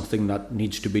 something that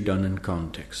needs to be done in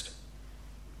context.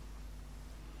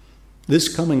 This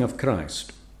coming of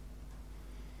Christ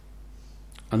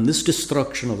and this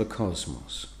destruction of the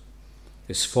cosmos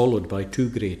is followed by two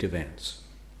great events: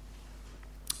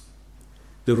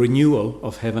 the renewal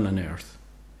of heaven and earth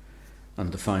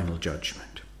and the final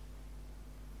judgment.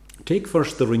 Take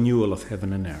first the renewal of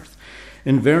heaven and earth.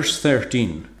 In verse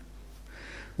 13,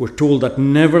 we're told that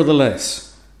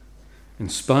nevertheless, in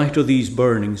spite of these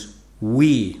burnings,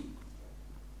 we,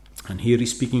 and here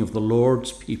he's speaking of the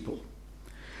Lord's people,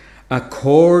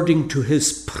 according to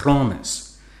his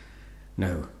promise.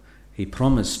 Now, he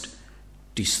promised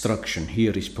destruction.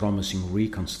 Here he's promising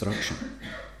reconstruction.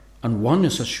 And one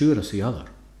is as sure as the other.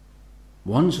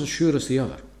 One's as sure as the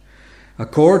other.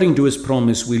 According to his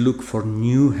promise, we look for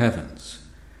new heavens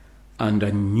and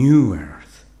a new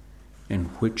earth in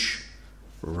which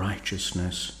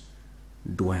righteousness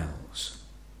dwells.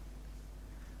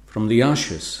 From the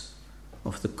ashes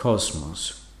of the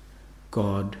cosmos,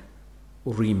 God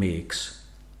remakes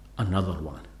another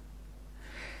one,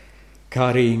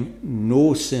 carrying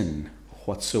no sin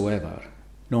whatsoever,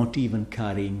 not even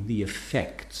carrying the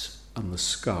effects and the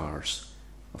scars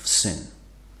of sin.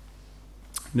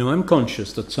 Now, I'm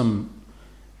conscious that some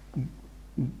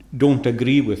don't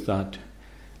agree with that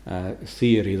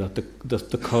theory that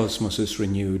the cosmos is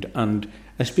renewed, and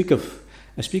I speak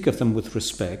of them with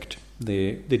respect.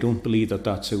 They don't believe that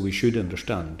that's how we should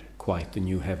understand quite the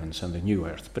new heavens and the new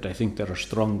earth, but I think there are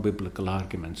strong biblical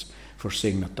arguments for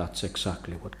saying that that's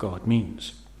exactly what God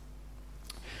means.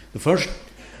 The first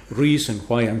reason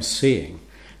why I'm saying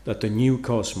that the new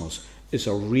cosmos is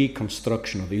a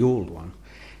reconstruction of the old one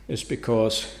is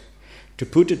because, to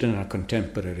put it in a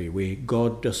contemporary way,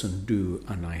 God doesn't do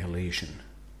annihilation.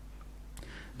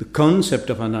 The concept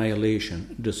of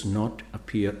annihilation does not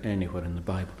appear anywhere in the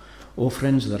Bible. Oh,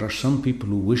 friends, there are some people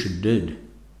who wish it did.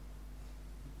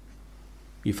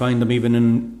 You find them even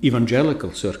in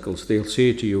evangelical circles. They'll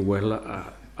say to you,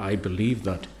 well, I believe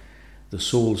that the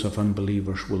souls of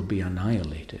unbelievers will be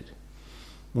annihilated.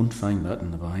 Won't find that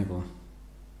in the Bible.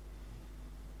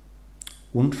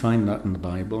 Won't find that in the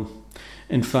Bible.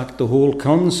 In fact, the whole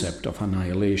concept of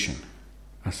annihilation,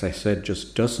 as I said,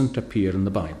 just doesn't appear in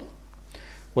the Bible.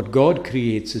 What God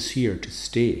creates is here to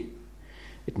stay.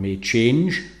 It may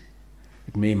change,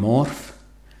 it may morph,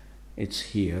 it's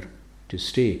here to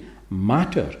stay.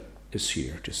 Matter is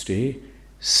here to stay.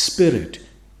 Spirit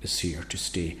is here to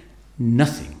stay.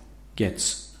 Nothing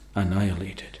gets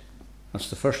annihilated. That's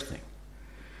the first thing.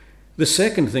 The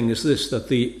second thing is this, that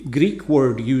the Greek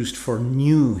word used for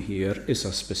new here is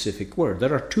a specific word.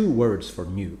 There are two words for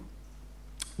new.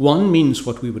 One means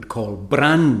what we would call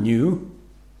brand new.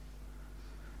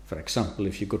 For example,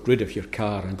 if you got rid of your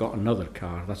car and got another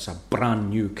car, that's a brand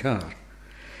new car.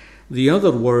 The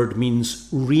other word means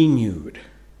renewed.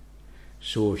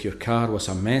 So if your car was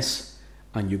a mess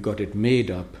and you got it made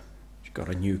up, you got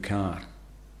a new car.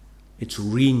 It's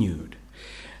renewed.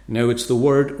 Now it's the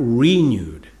word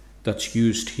renewed that's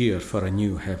used here for a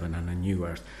new heaven and a new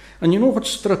earth. And you know what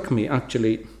struck me,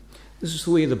 actually? This is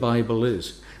the way the Bible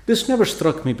is. This never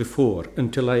struck me before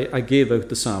until I gave out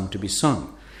the psalm to be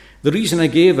sung. The reason I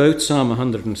gave out Psalm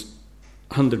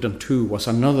 102 was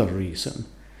another reason.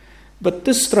 But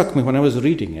this struck me when I was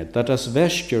reading it, that as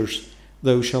vestures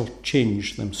thou shalt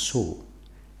change them so.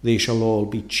 They shall all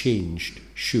be changed,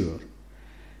 sure.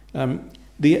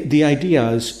 The idea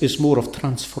is more of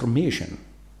transformation.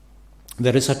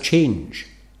 There is a change.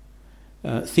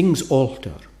 Things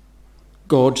alter.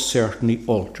 God certainly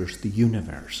alters the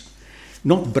universe.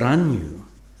 Not brand new,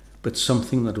 but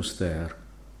something that was there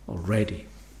already.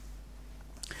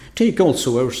 Take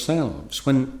also ourselves.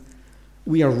 When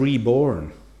we are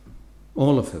reborn,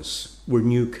 all of us, we're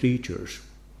new creatures.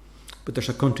 But there's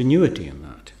a continuity in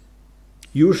that.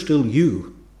 You're still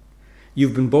you.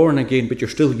 You've been born again, but you're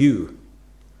still you.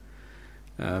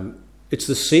 It's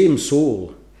the same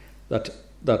soul that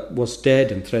was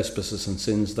dead in trespasses and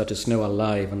sins that is now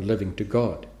alive and living to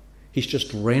God. He's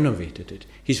just renovated it.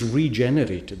 He's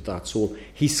regenerated that soul.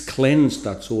 He's cleansed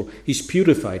that soul. He's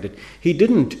purified it. He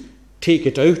didn't take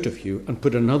it out of you and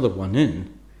put another one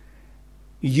in.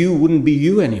 You wouldn't be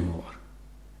you anymore.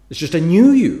 It's just a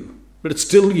new you, but it's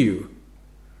still you.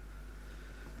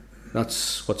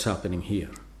 That's what's happening here.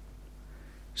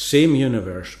 Same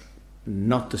universe,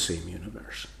 not the same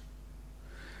universe.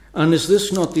 And is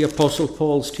this not the Apostle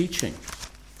Paul's teaching?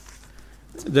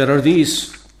 There are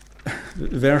these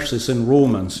verses in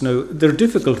Romans. Now, they're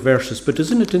difficult verses, but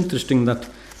isn't it interesting that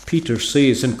Peter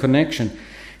says in connection,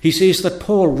 he says that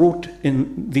Paul wrote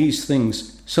in these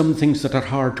things some things that are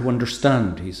hard to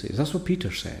understand, he says. That's what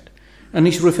Peter said. And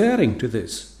he's referring to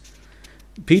this.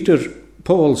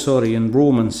 Paul, in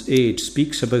Romans 8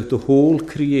 speaks about the whole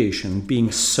creation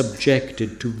being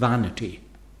subjected to vanity.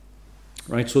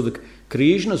 Right? So the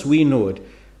creation as we know it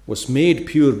was made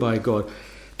pure by God.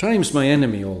 Time's my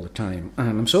enemy all the time.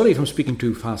 And I'm sorry if I'm speaking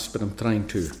too fast, but I'm trying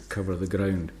to cover the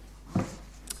ground.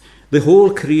 The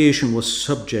whole creation was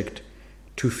subject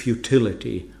to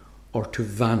futility or to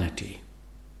vanity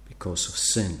because of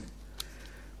sin.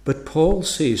 But Paul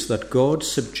says that God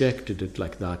subjected it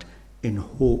like that in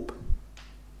hope.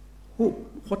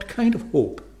 Hope. What kind of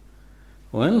hope?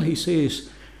 Well, he says,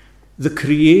 the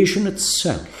creation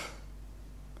itself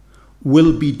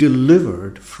will be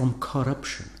delivered from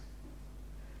corruption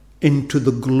into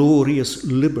the glorious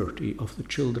liberty of the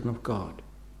children of God.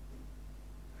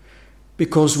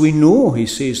 Because we know, he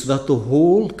says, that the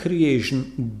whole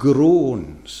creation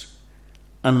groans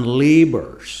and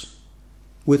labours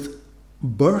with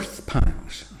birth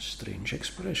pangs, a strange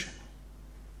expression,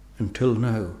 until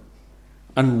now.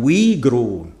 And we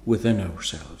groan within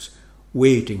ourselves,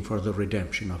 waiting for the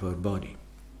redemption of our body.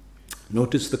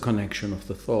 Notice the connection of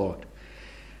the thought.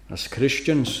 As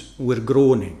Christians, we're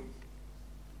groaning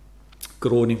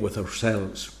with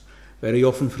ourselves, very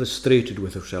often frustrated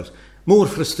with ourselves, more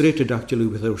frustrated actually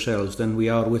with ourselves than we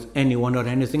are with anyone or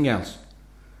anything else.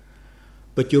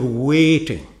 But you're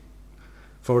waiting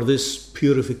for this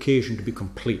purification to be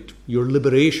complete, your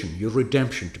liberation, your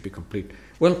redemption to be complete.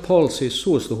 Well, Paul says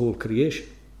so is the whole creation.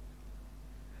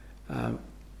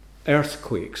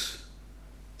 Earthquakes,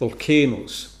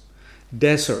 volcanoes,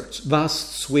 deserts,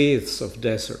 vast swathes of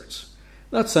deserts.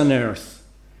 That's an earth.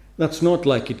 That's not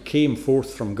like it came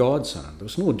forth from God's hand. There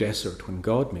was no desert when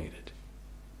God made it.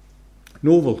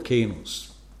 No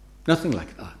volcanoes, nothing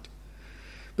like that.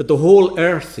 But the whole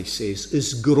earth, he says,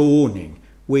 is groaning,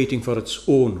 waiting for its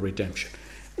own redemption.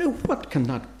 Now, what can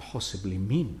that possibly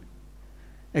mean?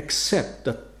 Except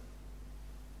that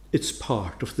it's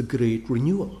part of the great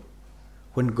renewal,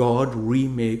 when God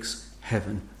remakes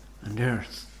heaven and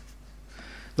earth.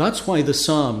 That's why the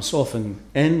Psalms often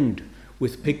end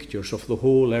with pictures of the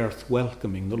whole earth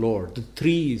welcoming the Lord. The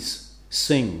trees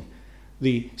sing,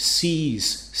 the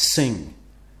seas sing.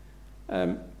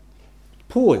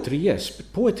 Poetry, yes,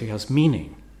 but poetry has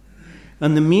meaning.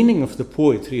 And the meaning of the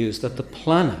poetry is that the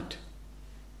planet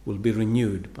will be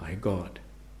renewed by God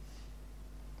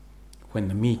when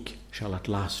the meek shall at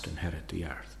last inherit the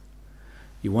earth.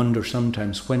 You wonder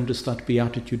sometimes, when does that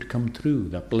beatitude come through,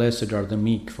 that blessed are the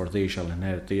meek, for they shall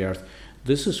inherit the earth?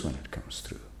 This is when it comes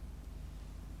through.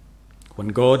 When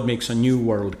God makes a new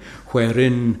world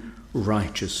wherein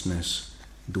righteousness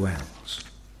dwells.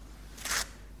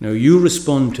 Now you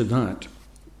respond to that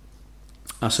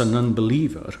as an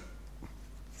unbeliever.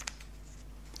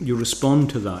 You respond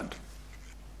to that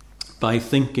by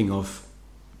thinking of,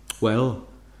 well,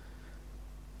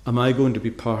 am I going to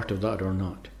be part of that or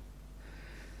not?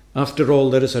 After all,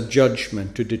 there is a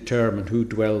judgment to determine who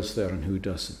dwells there and who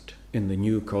doesn't in the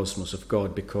new cosmos of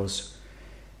God, because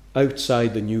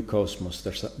outside the new cosmos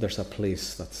there's a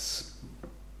place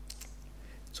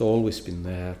it's always been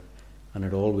there, and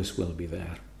it always will be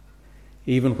there.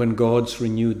 Even when God's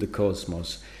renewed the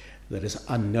cosmos, there is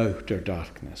an outer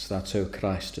darkness. That's how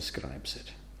Christ describes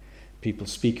it. People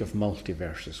speak of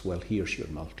multiverses. Well, here's your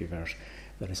multiverse.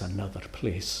 There is another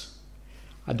place,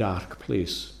 a dark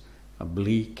place, a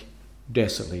bleak,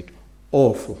 desolate,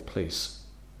 awful place.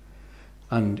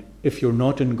 And if you're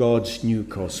not in God's new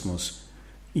cosmos,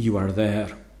 you are there.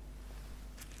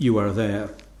 You are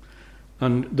there.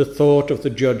 And the thought of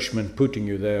the judgment putting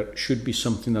you there should be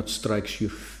something that strikes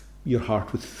your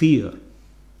heart with fear.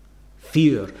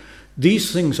 Fear.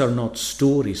 These things are not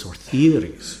stories or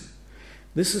theories.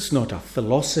 This is not a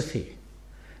philosophy.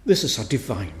 This is a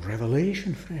divine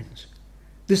revelation, friends.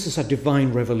 This is a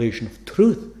divine revelation of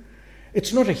truth.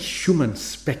 It's not a human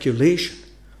speculation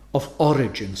of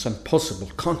origins and possible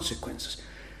consequences.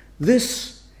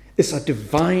 This is a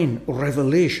divine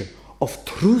revelation of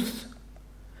truth.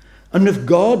 And if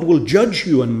God will judge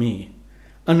you and me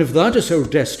And if that is our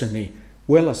destiny,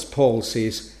 well, as Paul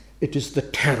says, it is the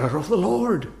terror of the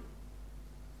Lord.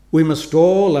 We must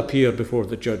all appear before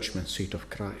the judgment seat of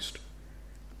Christ,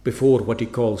 before what he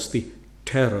calls the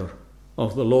terror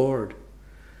of the Lord.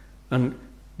 And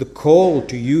the call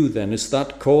to you then is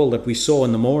that call that we saw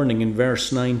in the morning in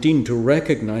verse 19, to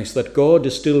recognize that God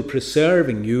is still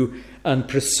preserving you and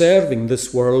preserving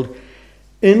this world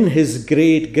in his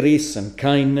great grace and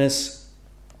kindness,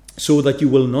 so that you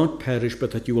will not perish,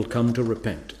 but that you will come to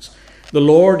repentance. The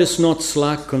Lord is not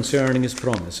slack concerning his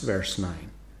promise, verse 9.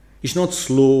 He's not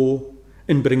slow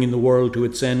in bringing the world to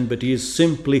its end, but he is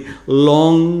simply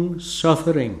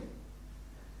long-suffering,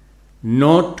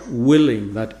 not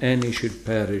willing that any should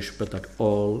perish, but that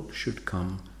all should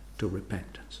come to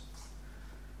repentance.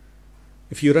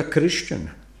 If you're a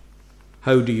Christian,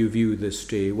 how do you view this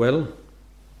day? Well,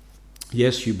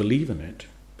 yes, you believe in it,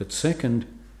 but second,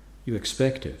 you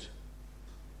expect it.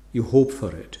 You hope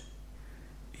for it.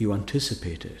 You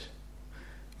anticipate it.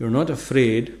 You're not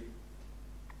afraid,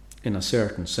 in a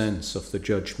certain sense, of the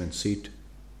judgment seat.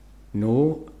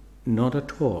 No, not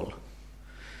at all.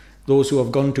 Those who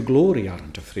have gone to glory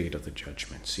aren't afraid of the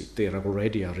judgment seat. They are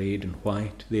already arrayed in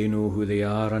white. They know who they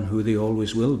are and who they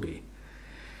always will be.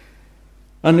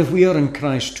 And if we are in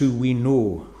Christ too, we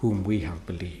know whom we have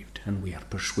believed, and we are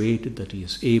persuaded that he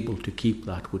is able to keep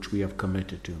that which we have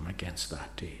committed to him against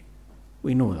that day.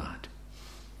 We know that.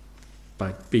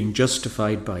 By being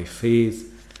justified by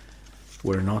faith,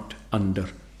 we're not under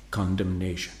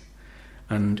condemnation.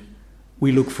 And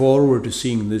we look forward to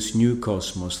seeing this new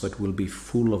cosmos that will be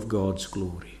full of God's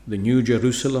glory, the new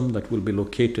Jerusalem that will be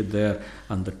located there,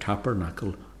 and the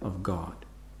tabernacle of God.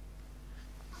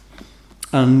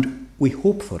 And we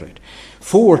hope for it.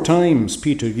 4 times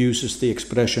Peter uses the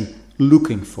expression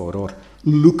looking for or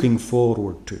looking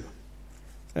forward to.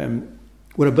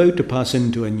 We're about to pass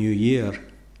into a new year,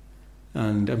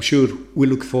 and I'm sure we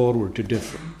look forward to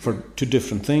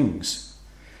different things.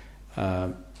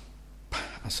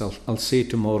 As I'll say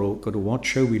tomorrow, got to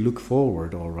watch how we look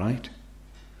forward, all right?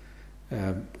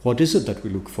 What is it that we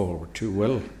look forward to?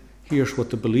 Well, here's what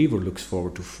the believer looks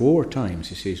forward to. 4 times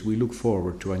he says, we look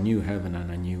forward to a new heaven and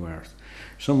a new earth.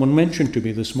 Someone mentioned to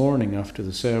me this morning after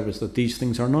the service that these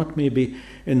things are not maybe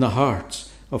in the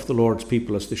hearts of the Lord's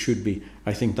people as they should be.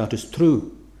 I think that is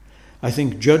true. I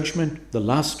think judgment, the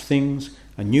last things,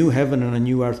 a new heaven and a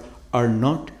new earth are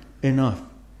not enough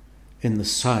in the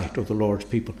sight of the Lord's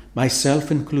people,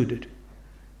 myself included.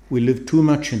 We live too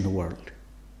much in the world,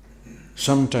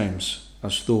 sometimes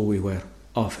as though we were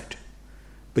of it.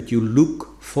 But you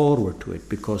look forward to it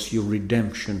because your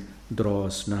redemption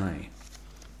draws nigh.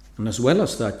 And as well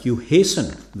as that, you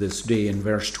hasten this day in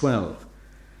verse 12.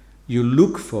 You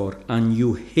look for and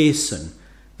you hasten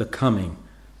the coming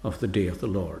of the day of the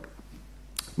Lord.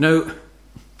 Now,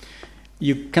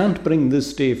 you can't bring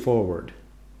this day forward.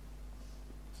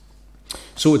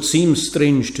 So it seems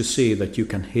strange to say that you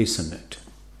can hasten it.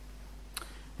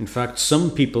 In fact, some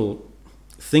people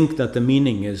think that the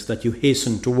meaning is that you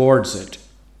hasten towards it.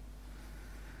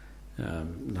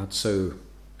 That's how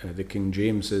the King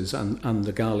James is, and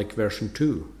the Gaelic version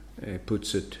too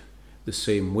puts it the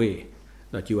same way,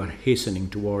 that you are hastening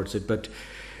towards it. But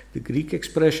the Greek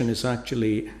expression is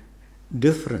actually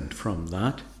different from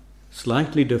that,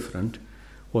 slightly different.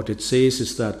 What it says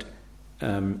is that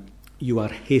you are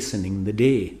hastening the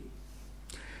day.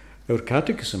 Our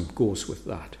catechism goes with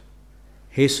that,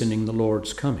 hastening the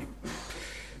Lord's coming.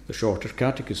 The Shorter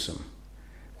Catechism,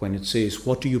 when it says,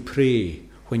 what do you pray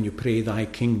when you pray thy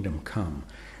kingdom come?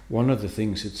 One of the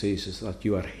things it says is that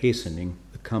you are hastening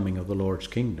the coming of the Lord's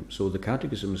kingdom. So the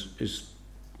catechism is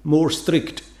more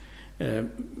strict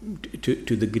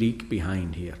to the Greek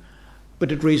behind here.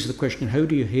 But it raises the question, how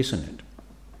do you hasten it?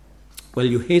 Well,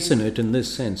 you hasten it in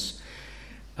this sense,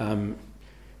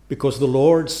 because the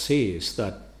Lord says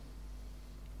that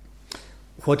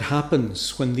what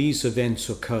happens when these events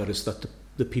occur is that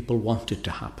the people want it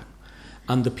to happen,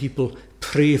 and the people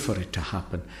pray for it to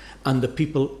happen, and the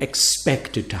people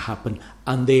expect it to happen,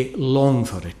 and they long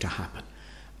for it to happen.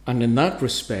 And in that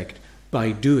respect,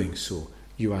 by doing so,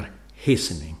 you are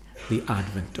hastening the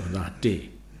advent of that day.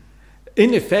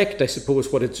 In effect, I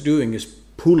suppose what it's doing is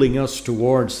pulling us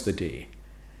towards the day,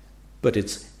 but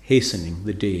it's hastening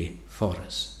the day for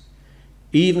us.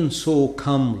 Even so,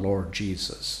 come, Lord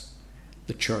Jesus,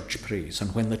 the church prays.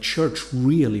 And when the church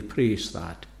really prays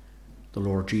that, the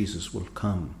Lord Jesus will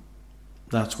come.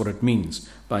 That's what it means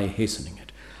by hastening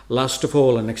it. Last of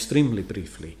all, and extremely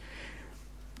briefly,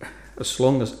 as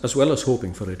well as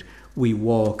hoping for it, we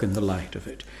walk in the light of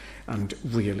it. And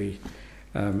really,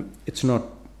 it's not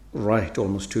right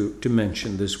almost to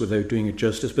mention this without doing it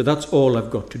justice, but that's all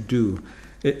I've got to do.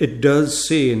 It does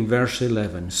say in verse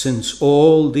 11, since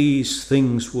all these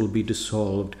things will be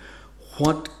dissolved,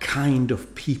 what kind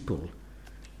of people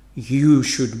you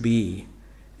should be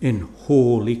in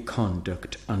holy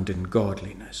conduct and in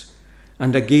godliness.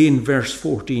 And again, verse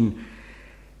 14,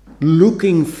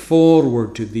 looking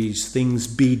forward to these things,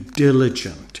 be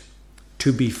diligent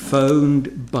to be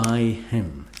found by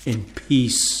him in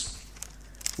peace,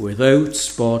 without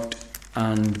spot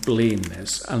and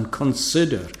blameless, and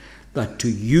consider that to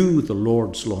you the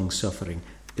Lord's long-suffering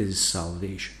is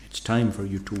salvation. It's time for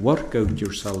you to work out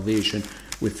your salvation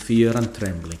with fear and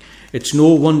trembling. It's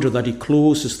no wonder that he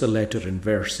closes the letter in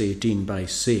verse 18 by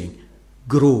saying,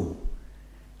 grow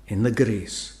in the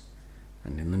grace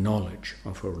and in the knowledge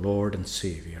of our Lord and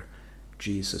Saviour,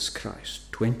 Jesus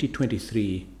Christ.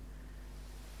 2023,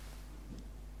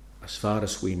 as far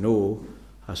as we know,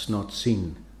 has not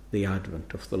seen the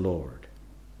advent of the Lord.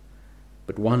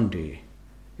 But one day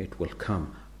it will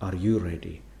come. Are you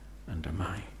ready? And am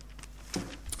I?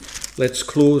 Let's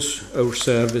close our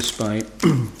service by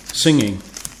singing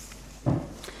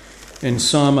in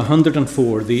Psalm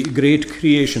 104, the great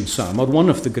creation psalm, or one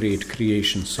of the great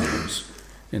creation psalms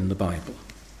in the Bible.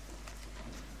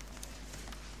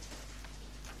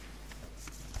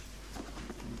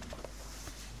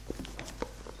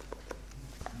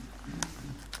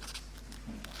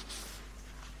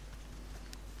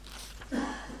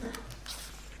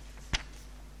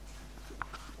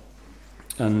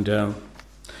 And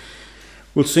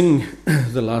we'll sing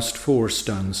the last four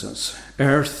stanzas.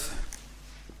 Earth,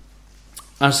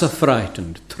 as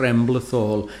affrightened, trembleth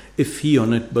all, if he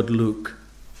on it but look.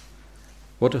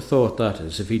 What a thought that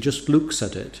is. If he just looks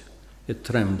at it, it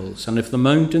trembles. And if the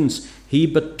mountains he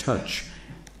but touch,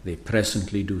 they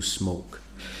presently do smoke.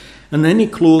 And then he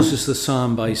closes the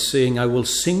psalm by saying, I will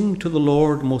sing to the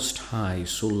Lord Most High,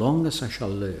 so long as I shall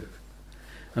live.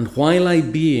 And while I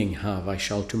being have, I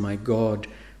shall to my God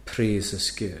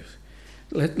praises give.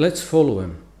 Let's follow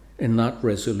him in that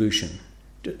resolution,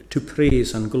 to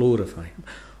praise and glorify him.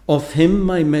 Of him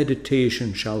my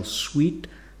meditation shall sweet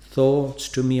thoughts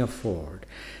to me afford.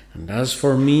 And as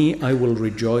for me, I will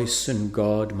rejoice in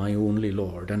God, my only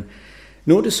Lord. And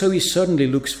notice how he suddenly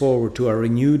looks forward to a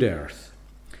renewed earth.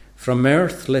 From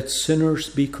earth let sinners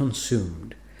be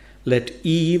consumed. Let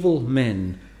evil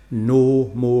men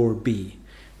no more be.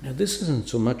 Now, this isn't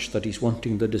so much that he's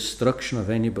wanting the destruction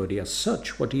of anybody as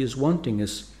such. What he is wanting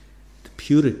is the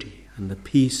purity and the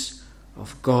peace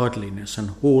of godliness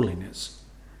and holiness,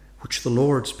 which the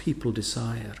Lord's people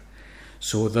desire.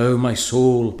 So thou, my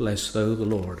soul, bless thou the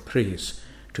Lord. Praise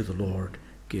to the Lord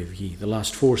give ye. The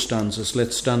last four stanzas,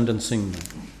 let's stand and sing them.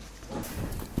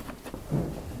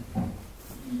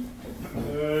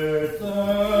 Praise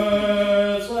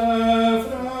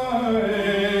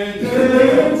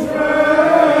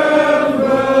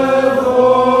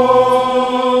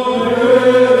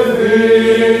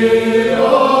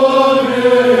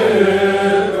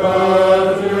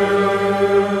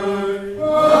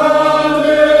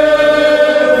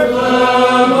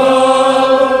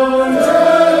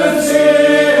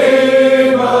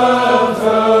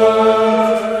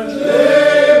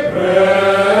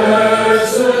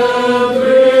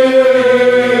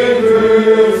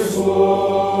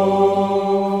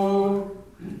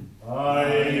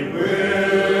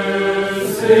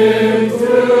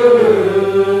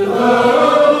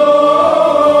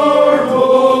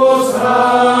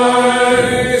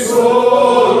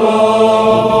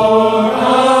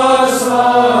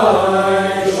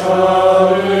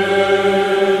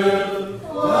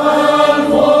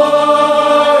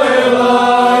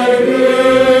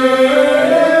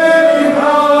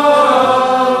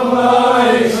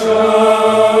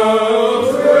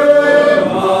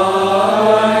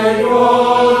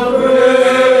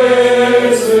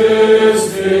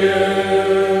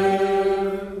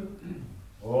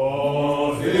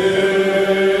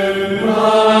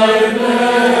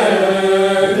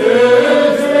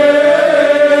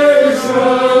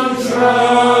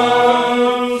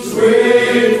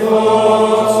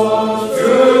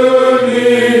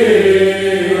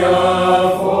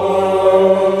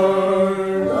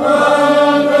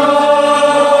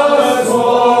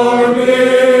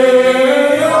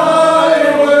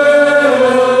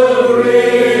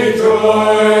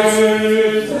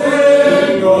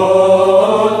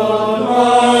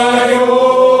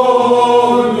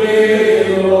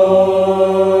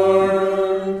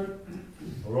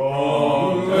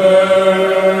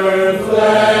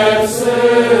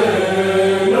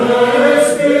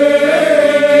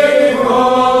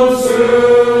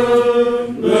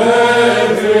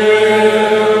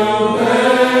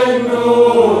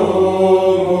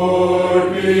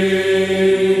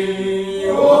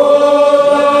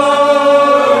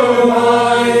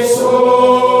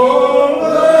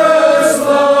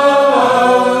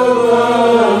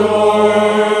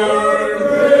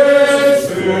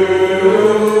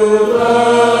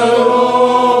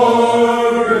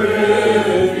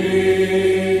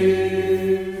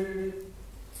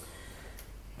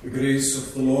grace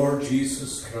of the Lord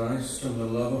Jesus Christ and the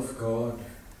love of God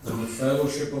and the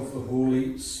fellowship of the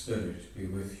Holy Spirit be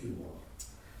with you all.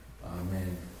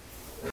 Amen.